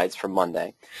slides from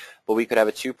Monday. But we could have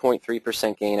a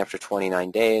 2.3% gain after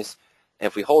 29 days,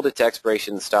 if we hold it to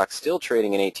expiration, the stock's still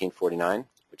trading in 1849,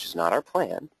 which is not our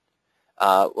plan,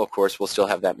 of course, we'll still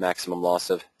have that maximum loss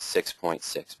of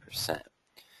 6.6%.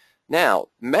 Now,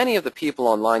 many of the people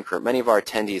online, Kurt, many of our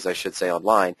attendees, I should say,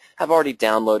 online, have already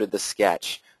downloaded the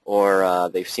sketch, or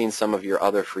they've seen some of your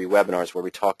other free webinars where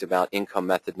we talked about income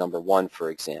method number 1, for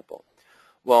example.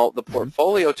 Well, the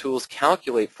portfolio tools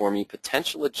calculate for me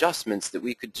potential adjustments that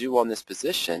we could do on this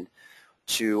position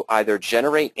to either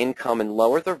generate income and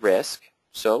lower the risk.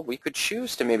 So we could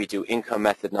choose to maybe do income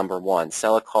method number 1,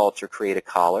 sell a call to create a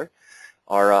collar.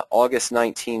 Our August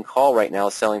 19 call right now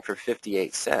is selling for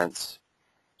 58 cents.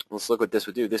 Let's look what this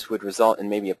would do. This would result in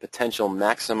maybe a potential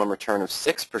maximum return of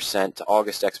 6% to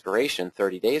August expiration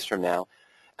 30 days from now,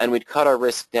 and we'd cut our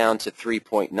risk down to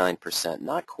 3.9%.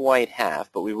 Not quite half,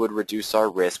 but we would reduce our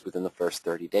risk within the first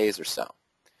 30 days or so.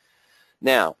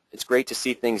 Now, it's great to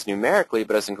see things numerically,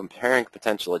 but as I'm comparing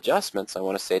potential adjustments, I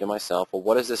want to say to myself, well,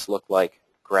 what does this look like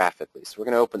graphically? So we're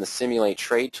going to open the Simulate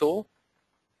Trade tool,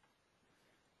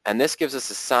 and this gives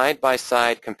us a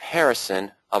side-by-side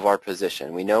comparison of our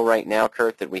position. We know right now,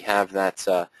 Kurt, that we have that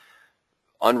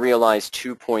unrealized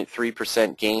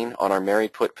 2.3% gain on our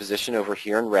married put position over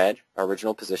here in red, our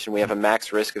original position. We have a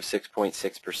max risk of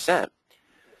 6.6%.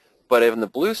 But on the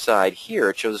blue side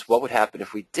here, it shows us what would happen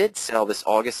if we did sell this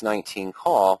August 19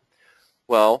 call.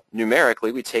 Well,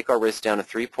 numerically, we take our risk down to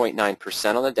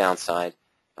 3.9% on the downside,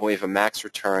 and we have a max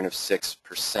return of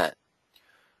 6%.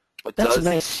 That's a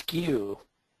nice skew.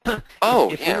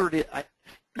 Oh, if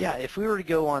yeah. If we were to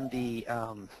go on the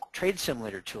trade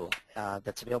simulator tool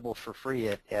that's available for free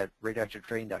at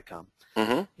RadioActiveTrading.com,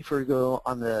 if we were to go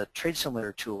on the trade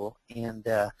simulator tool and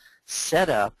set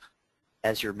up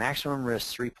as your maximum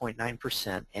risk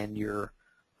 3.9% and your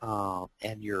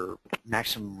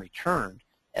maximum return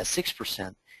as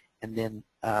 6%, and then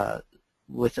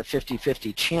with a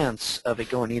 50-50 chance of it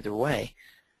going either way,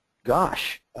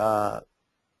 gosh.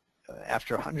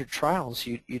 After 100 trials,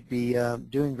 you'd be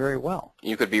doing very well.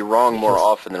 You could be wrong more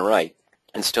often than right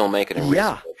and still make it a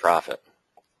reasonable profit.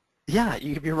 Yeah,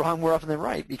 you could be wrong more often than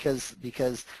right because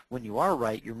when you are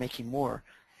right, you're making more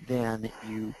than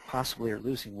you possibly are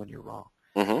losing when you're wrong.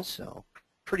 So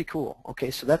pretty cool. Okay,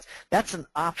 so that's an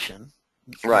option,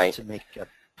 right, to make a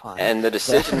pun. And the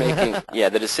decision-making,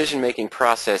 the decision-making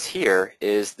process here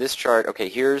is this chart. Okay,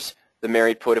 here's the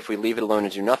married put. If we leave it alone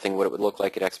and do nothing, what it would look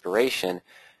like at expiration.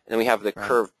 And then we have the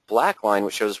curved black line,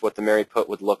 which shows what the married put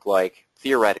would look like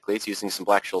theoretically. It's using some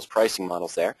Black-Scholes pricing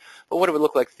models there. But what it would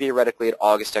look like theoretically at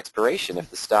August expiration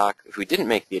if the stock, if we didn't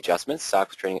make the adjustments, the stock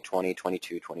was trading at 20,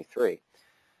 22, 23.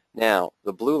 Now,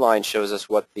 the blue line shows us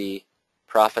what the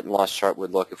profit and loss chart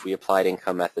would look if we applied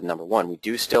income method number 1. We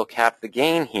do still cap the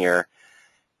gain here,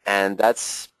 and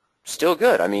that's still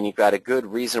good. I mean, you've got a good,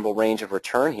 reasonable range of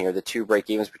return here. The two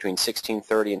break-evens between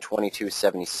 16.30 and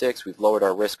 22.76. We've lowered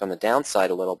our risk on the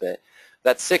downside a little bit.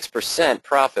 That 6%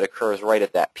 profit occurs right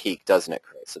at that peak, doesn't it,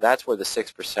 Chris? So that's where the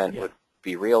 6% would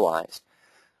be realized.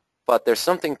 But there's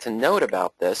something to note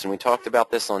about this, and we talked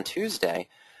about this on Tuesday.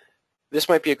 This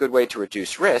might be a good way to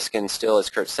reduce risk and still,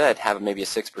 as Kurt said, have maybe a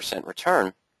 6%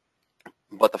 return.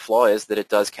 But the flaw is that it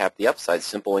does cap the upside,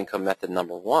 simple income method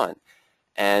number 1.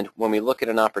 And when we look at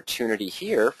an opportunity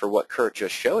here for what Kurt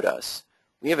just showed us,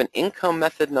 we have an income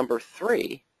method number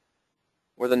 3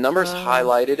 where the number's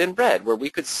highlighted in red, where we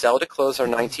could sell to close our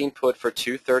 19 put for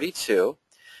 232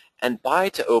 and buy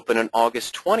to open an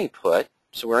August 20 put.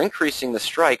 So we're increasing the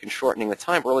strike and shortening the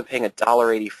time. We're only paying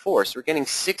 $1.84, so we're getting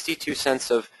 62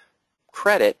 cents of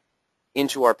credit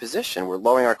into our position. We're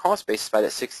lowering our cost basis by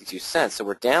that 62 cents, so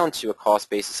we're down to a cost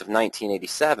basis of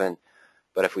 $19.87.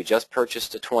 But if we just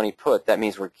purchased a 20 put, that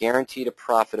means we're guaranteed a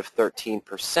profit of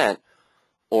 13%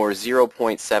 or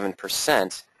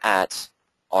 0.7% at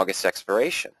August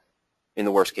expiration in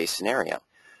the worst case scenario.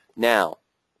 Now,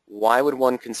 why would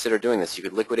one consider doing this? You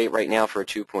could liquidate right now for a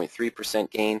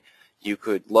 2.3% gain. You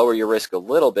could lower your risk a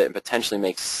little bit and potentially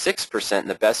make 6% in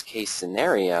the best case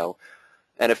scenario.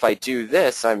 And if I do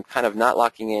this, I'm kind of not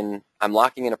locking in, I'm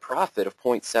locking in a profit of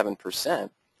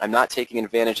 0.7%. I'm not taking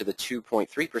advantage of the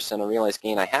 2.3% unrealized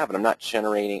gain I have, and I'm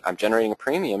generating a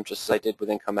premium just as I did with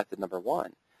income method number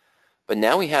 1. But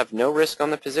now we have no risk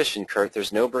on the position, Kurt.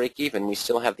 There's no break even. We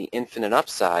still have the infinite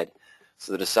upside.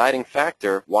 So the deciding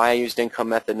factor why I used income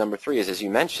method number 3 is, as you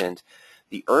mentioned,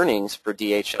 the earnings for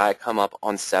DHI come up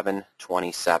on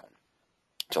 7/27.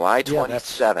 July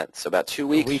 27th, so about 2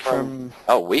 weeks from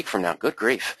a week from now. Good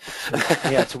grief.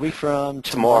 Yeah, it's a week from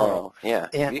tomorrow. Yeah,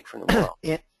 a week from tomorrow.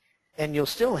 And you'll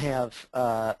still have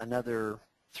another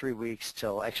 3 weeks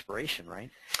till expiration, right?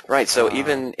 Right. So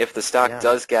even if the stock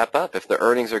does gap up, if the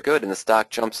earnings are good and the stock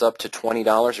jumps up to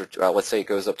 $20, or let's say it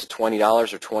goes up to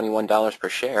 $20 or $21 per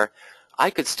share, I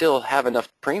could still have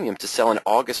enough premium to sell an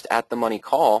August at-the-money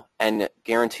call and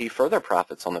guarantee further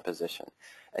profits on the position.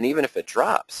 And even if it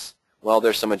drops, well,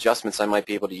 there's some adjustments I might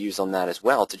be able to use on that as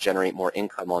well to generate more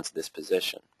income onto this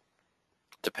position,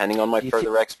 depending on my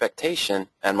further expectation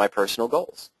and my personal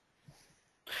goals.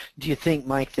 Do you think,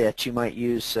 Mike, that you might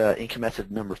use income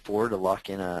method number 4 to lock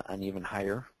in an even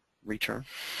higher return?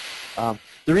 The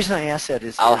reason I ask that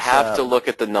is I'll have to look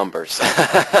at the numbers.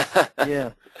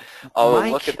 Yeah. I'll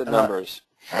look at the numbers.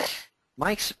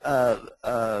 Mike's,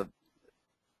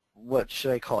 what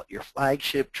should I call it? Your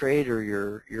flagship trade or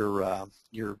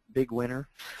your big winner?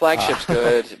 Flagship's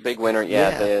good. Big winner.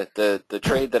 Yeah. The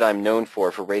trade that I'm known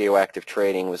for RadioActive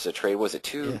Trading was a trade. Was it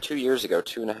two years ago?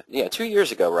 2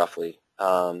 years ago, roughly.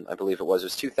 I believe it was. It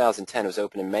was 2010. It was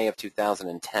opened in May of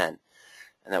 2010.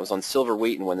 And that was on silver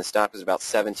wheaton when the stock was about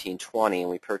 17.20, and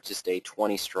we purchased a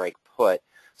 20-strike put.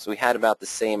 So we had about the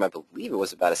same, I believe it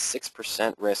was about a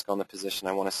 6% risk on the position,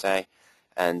 I want to say.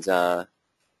 And,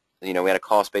 we had a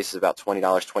cost basis of about $20,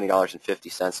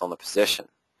 $20.50 on the position.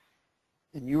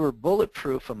 And you were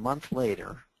bulletproof a month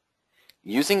later.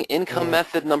 Using income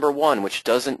method number 1, which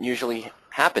doesn't usually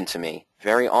happen to me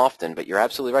very often, but you're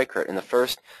absolutely right, Kurt. In the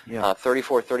first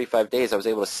 34, 35 days, I was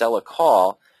able to sell a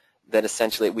call that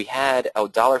essentially we had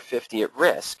 $1.50 at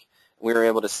risk. We were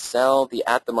able to sell the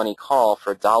at-the-money call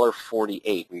for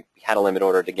 $1.48. We had a limit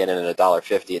order to get in at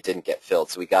 $1.50. It didn't get filled,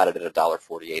 so we got it at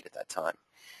 $1.48 at that time.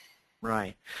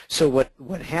 Right. So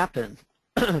what happened,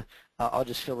 I'll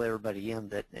just fill everybody in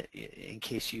that in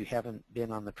case you haven't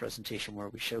been on the presentation where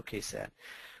we showcase that.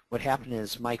 What happened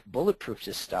is Mike bulletproofed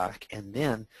his stock, and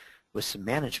then with some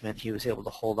management, he was able to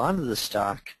hold on to the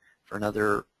stock for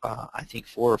another, I think,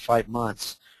 4 or 5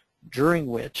 months, during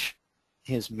which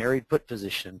his married put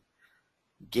position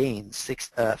gained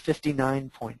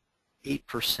 59.8%.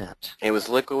 It was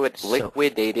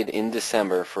liquidated in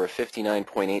December for a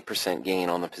 59.8% gain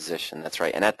on the position. That's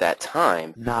right. And at that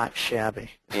time, not shabby.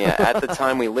 Yeah, at the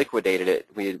time we liquidated it,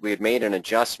 we had made an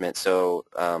adjustment. So,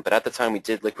 but at the time we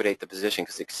did liquidate the position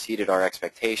because it exceeded our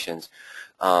expectations.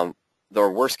 The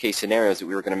worst case scenario is that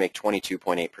we were going to make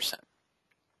 22.8%.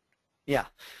 Yeah,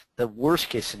 the worst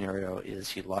case scenario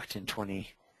is you locked in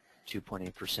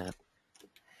 22.8%,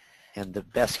 and the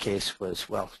best case was,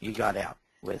 well, you got out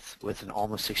with an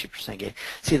almost 60% gain.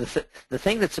 See, the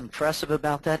thing that's impressive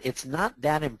about that, it's not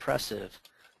that impressive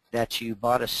that you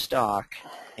bought a stock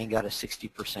and got a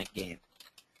 60% gain.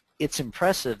 It's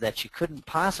impressive that you couldn't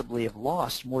possibly have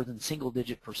lost more than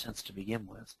single-digit percents to begin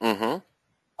with. Mm-hmm.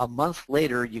 A month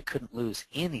later, you couldn't lose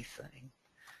anything.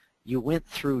 You went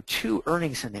through 2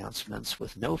 earnings announcements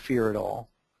with no fear at all,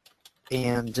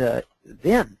 and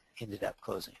then ended up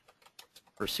closing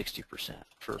for 60%,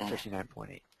 for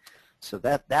 59.8. So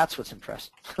that's what's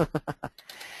impressive.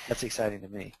 That's exciting to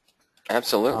me.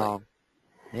 Absolutely.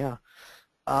 Yeah.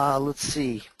 Let's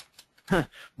see.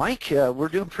 Mike, we're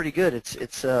doing pretty good. It's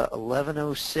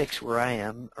 11:06 where I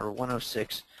am, or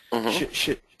 1:06.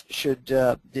 Mm-hmm.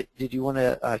 Did you want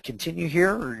to continue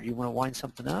here, or do you want to wind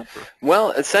something up? Or?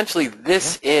 Well, essentially,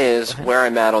 this is where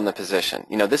I'm at on the position.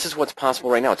 This is what's possible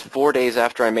right now. It's 4 days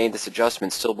after I made this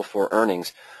adjustment, still before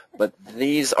earnings. But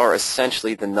these are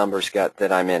essentially the numbers that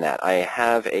I'm in at. I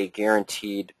have a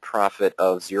guaranteed profit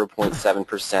of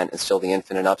 0.7% and still the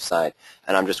infinite upside,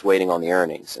 and I'm just waiting on the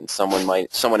earnings. And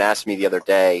someone asked me the other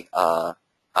day, a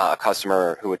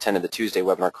customer who attended the Tuesday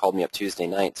webinar called me up Tuesday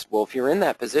night and said, well, if you're in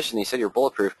that position, he said you're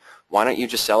bulletproof, why don't you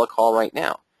just sell a call right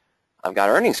now? I've got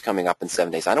earnings coming up in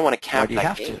 7 days. I don't want to cap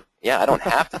that gain. Yeah, I don't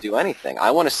have to do anything.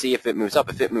 I want to see if it moves up.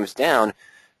 If it moves down,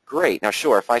 great. Now,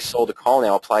 sure, if I sold a call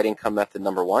now, applied income method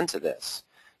number 1 to this,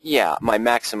 yeah, my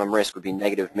maximum risk would be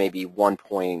negative maybe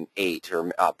 1.8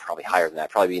 or probably higher than that,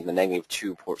 probably be in the negative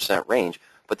 2% range,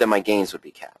 but then my gains would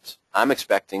be capped. I'm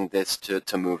expecting this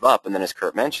to move up, and then as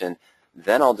Kurt mentioned,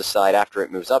 then I'll decide after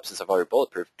it moves up, since I've already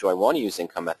bulletproof, do I want to use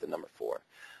income method number 4?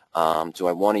 Do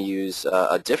I want to use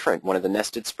one of the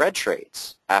nested spread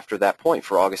trades after that point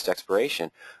for August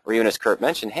expiration? Or even as Kurt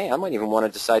mentioned, hey, I might even want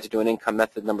to decide to do an income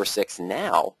method number 6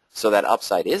 now so that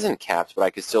upside isn't capped, but I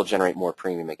could still generate more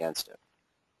premium against it.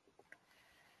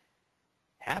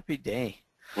 Happy day.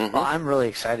 Mm-hmm. Well, I'm really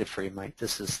excited for you, Mike.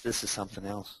 This is something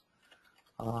else.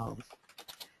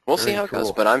 We'll see how it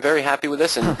goes, but I'm very happy with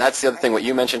this, and that's the other thing. What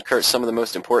you mentioned, Kurt, some of the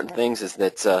most important things is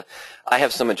that I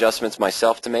have some adjustments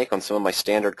myself to make on some of my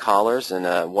standard collars,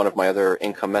 and one of my other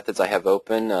income methods I have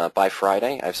open by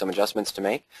Friday. I have some adjustments to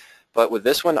make, but with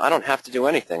this one, I don't have to do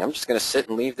anything. I'm just going to sit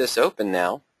and leave this open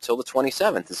now till the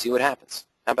 27th and see what happens.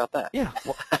 How about that? Yeah.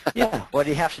 Well, yeah. Why do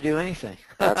you have to do anything?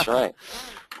 That's right.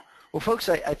 Well, folks,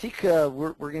 I think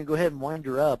we're going to go ahead and wind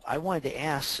her up. I wanted to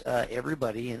ask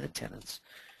everybody in attendance,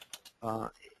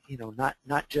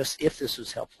 not just if this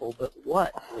was helpful, but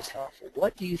what was helpful.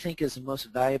 What do you think is the most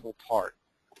valuable part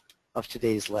of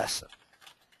today's lesson?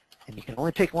 And you can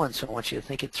only pick one, so I want you to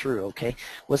think it through, okay?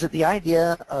 Was it the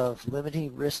idea of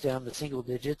limiting risk down to single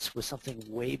digits with something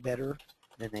way better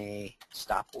than a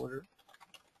stop order?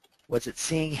 Was it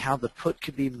seeing how the put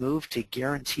could be moved to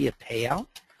guarantee a payout,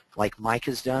 like Mike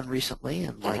has done recently,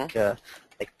 and like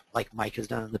Mike has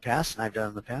done in the past, and I've done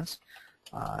in the past,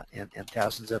 and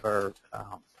thousands of our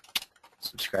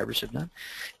subscribers have done?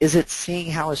 Is it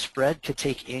seeing how a spread could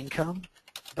take income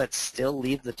but still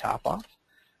leave the top off?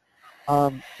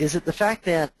 Is it the fact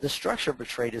that the structure of a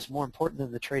trade is more important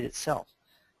than the trade itself?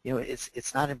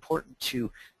 It's not important to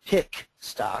pick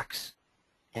stocks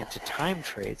and to time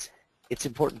trades. It's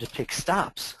important to pick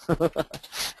stops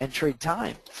and trade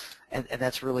time. And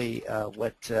that's really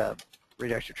what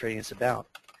RadioActive Trading is about.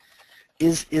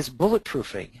 Is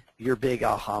bulletproofing your big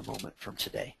aha moment from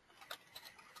today?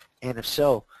 And if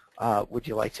so, would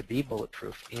you like to be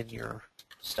bulletproof in your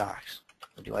stocks?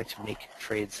 Would you like to make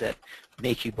trades that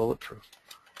make you bulletproof?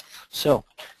 So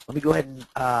let me go ahead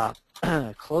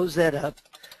and close that up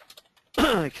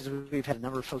because we've had a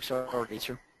number of folks already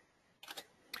through.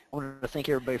 I want to thank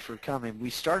everybody for coming. We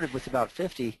started with about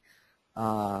 50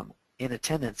 in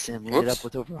attendance, and we ended up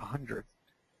with over 100.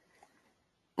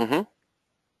 Mm-hmm.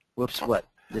 Whoops, what?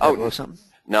 Did I blow something?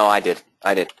 No, I did.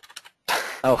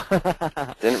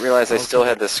 Oh. Didn't realize I still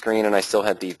had the screen and I still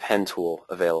had the pen tool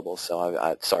available, so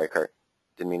I sorry, Kurt.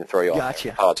 Didn't mean to throw you off. Gotcha.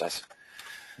 I apologize.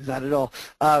 Not at all.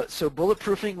 So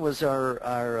bulletproofing was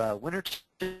our winner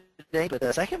today, but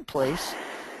the second place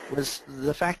was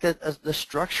the fact that the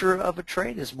structure of a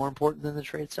trade is more important than the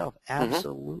trade itself.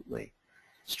 Absolutely.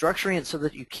 Structuring it so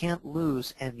that you can't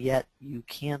lose and yet you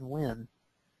can win,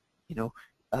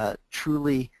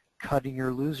 truly cutting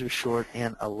your losers short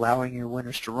and allowing your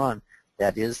winners to run.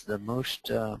 That is the most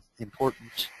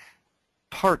important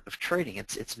part of trading.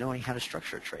 It's knowing how to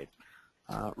structure a trade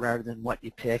rather than what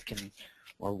you pick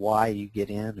or why you get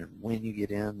in and when you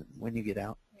get in and when you get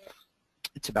out.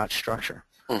 It's about structure.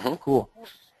 Cool.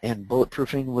 And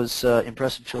bulletproofing was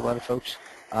impressive to a lot of folks.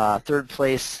 Third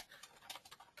place,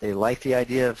 they like the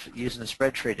idea of using a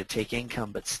spread trade to take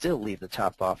income but still leave the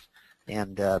top off.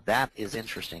 And that is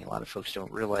interesting. A lot of folks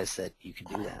don't realize that you can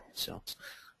do that. So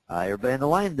everybody in the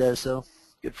line does, so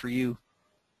good for you.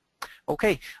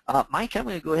 Okay, Mike, I'm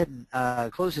going to go ahead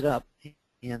and close it up.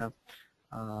 And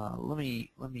let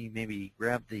me maybe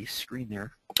grab the screen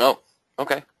there. Oh,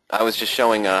 okay. I was just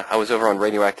showing, I was over on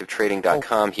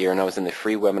RadioActiveTrading.com here, and I was in the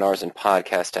free webinars and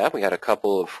podcast tab. We had a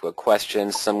couple of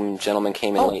questions. Some gentlemen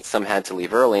came in late, some had to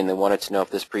leave early, and they wanted to know if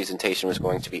this presentation was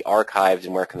going to be archived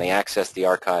and where can they access the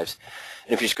archives.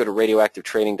 And if you just go to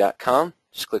RadioActiveTrading.com,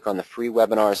 just click on the free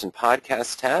webinars and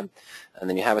podcast tab, and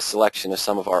then you have a selection of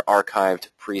some of our archived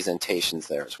presentations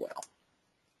there as well.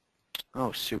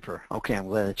 Oh, super. Okay, I'm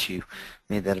glad that you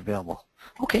made that available.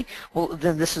 Okay, well,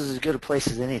 then this is as good a place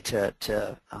as any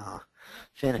to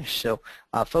finish. So,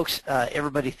 folks,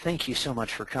 everybody, thank you so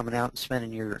much for coming out and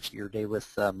spending your day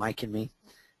with Mike and me.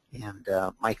 And,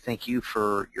 Mike, thank you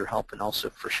for your help and also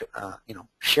for,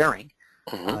 sharing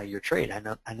your trade.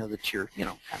 I know that you're, kind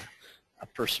of a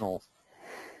personal,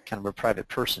 kind of a private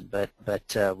person, but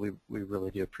we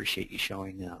really do appreciate you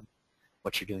showing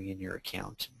what you're doing in your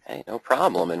account. Hey, no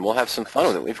problem, and we'll have some fun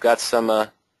with it. We've got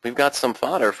some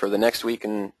fodder for the next week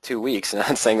and 2 weeks, and I'm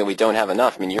not saying that we don't have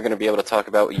enough. I mean, you're going to be able to talk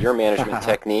about your management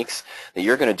techniques that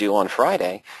you're going to do on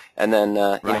Friday, and then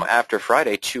after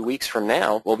Friday, 2 weeks from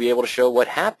now, we'll be able to show what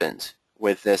happened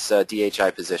with this DHI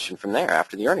position from there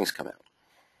after the earnings come out.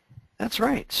 That's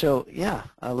right. So, yeah,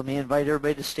 let me invite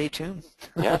everybody to stay tuned.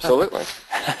 Yeah, absolutely.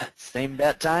 Same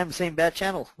bat time, same bat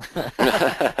channel.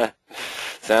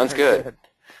 Sounds good.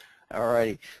 All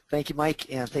righty. Thank you,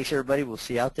 Mike, and thanks, everybody. We'll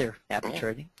see you out there. Happy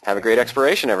trading. Have a great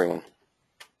expiration, everyone.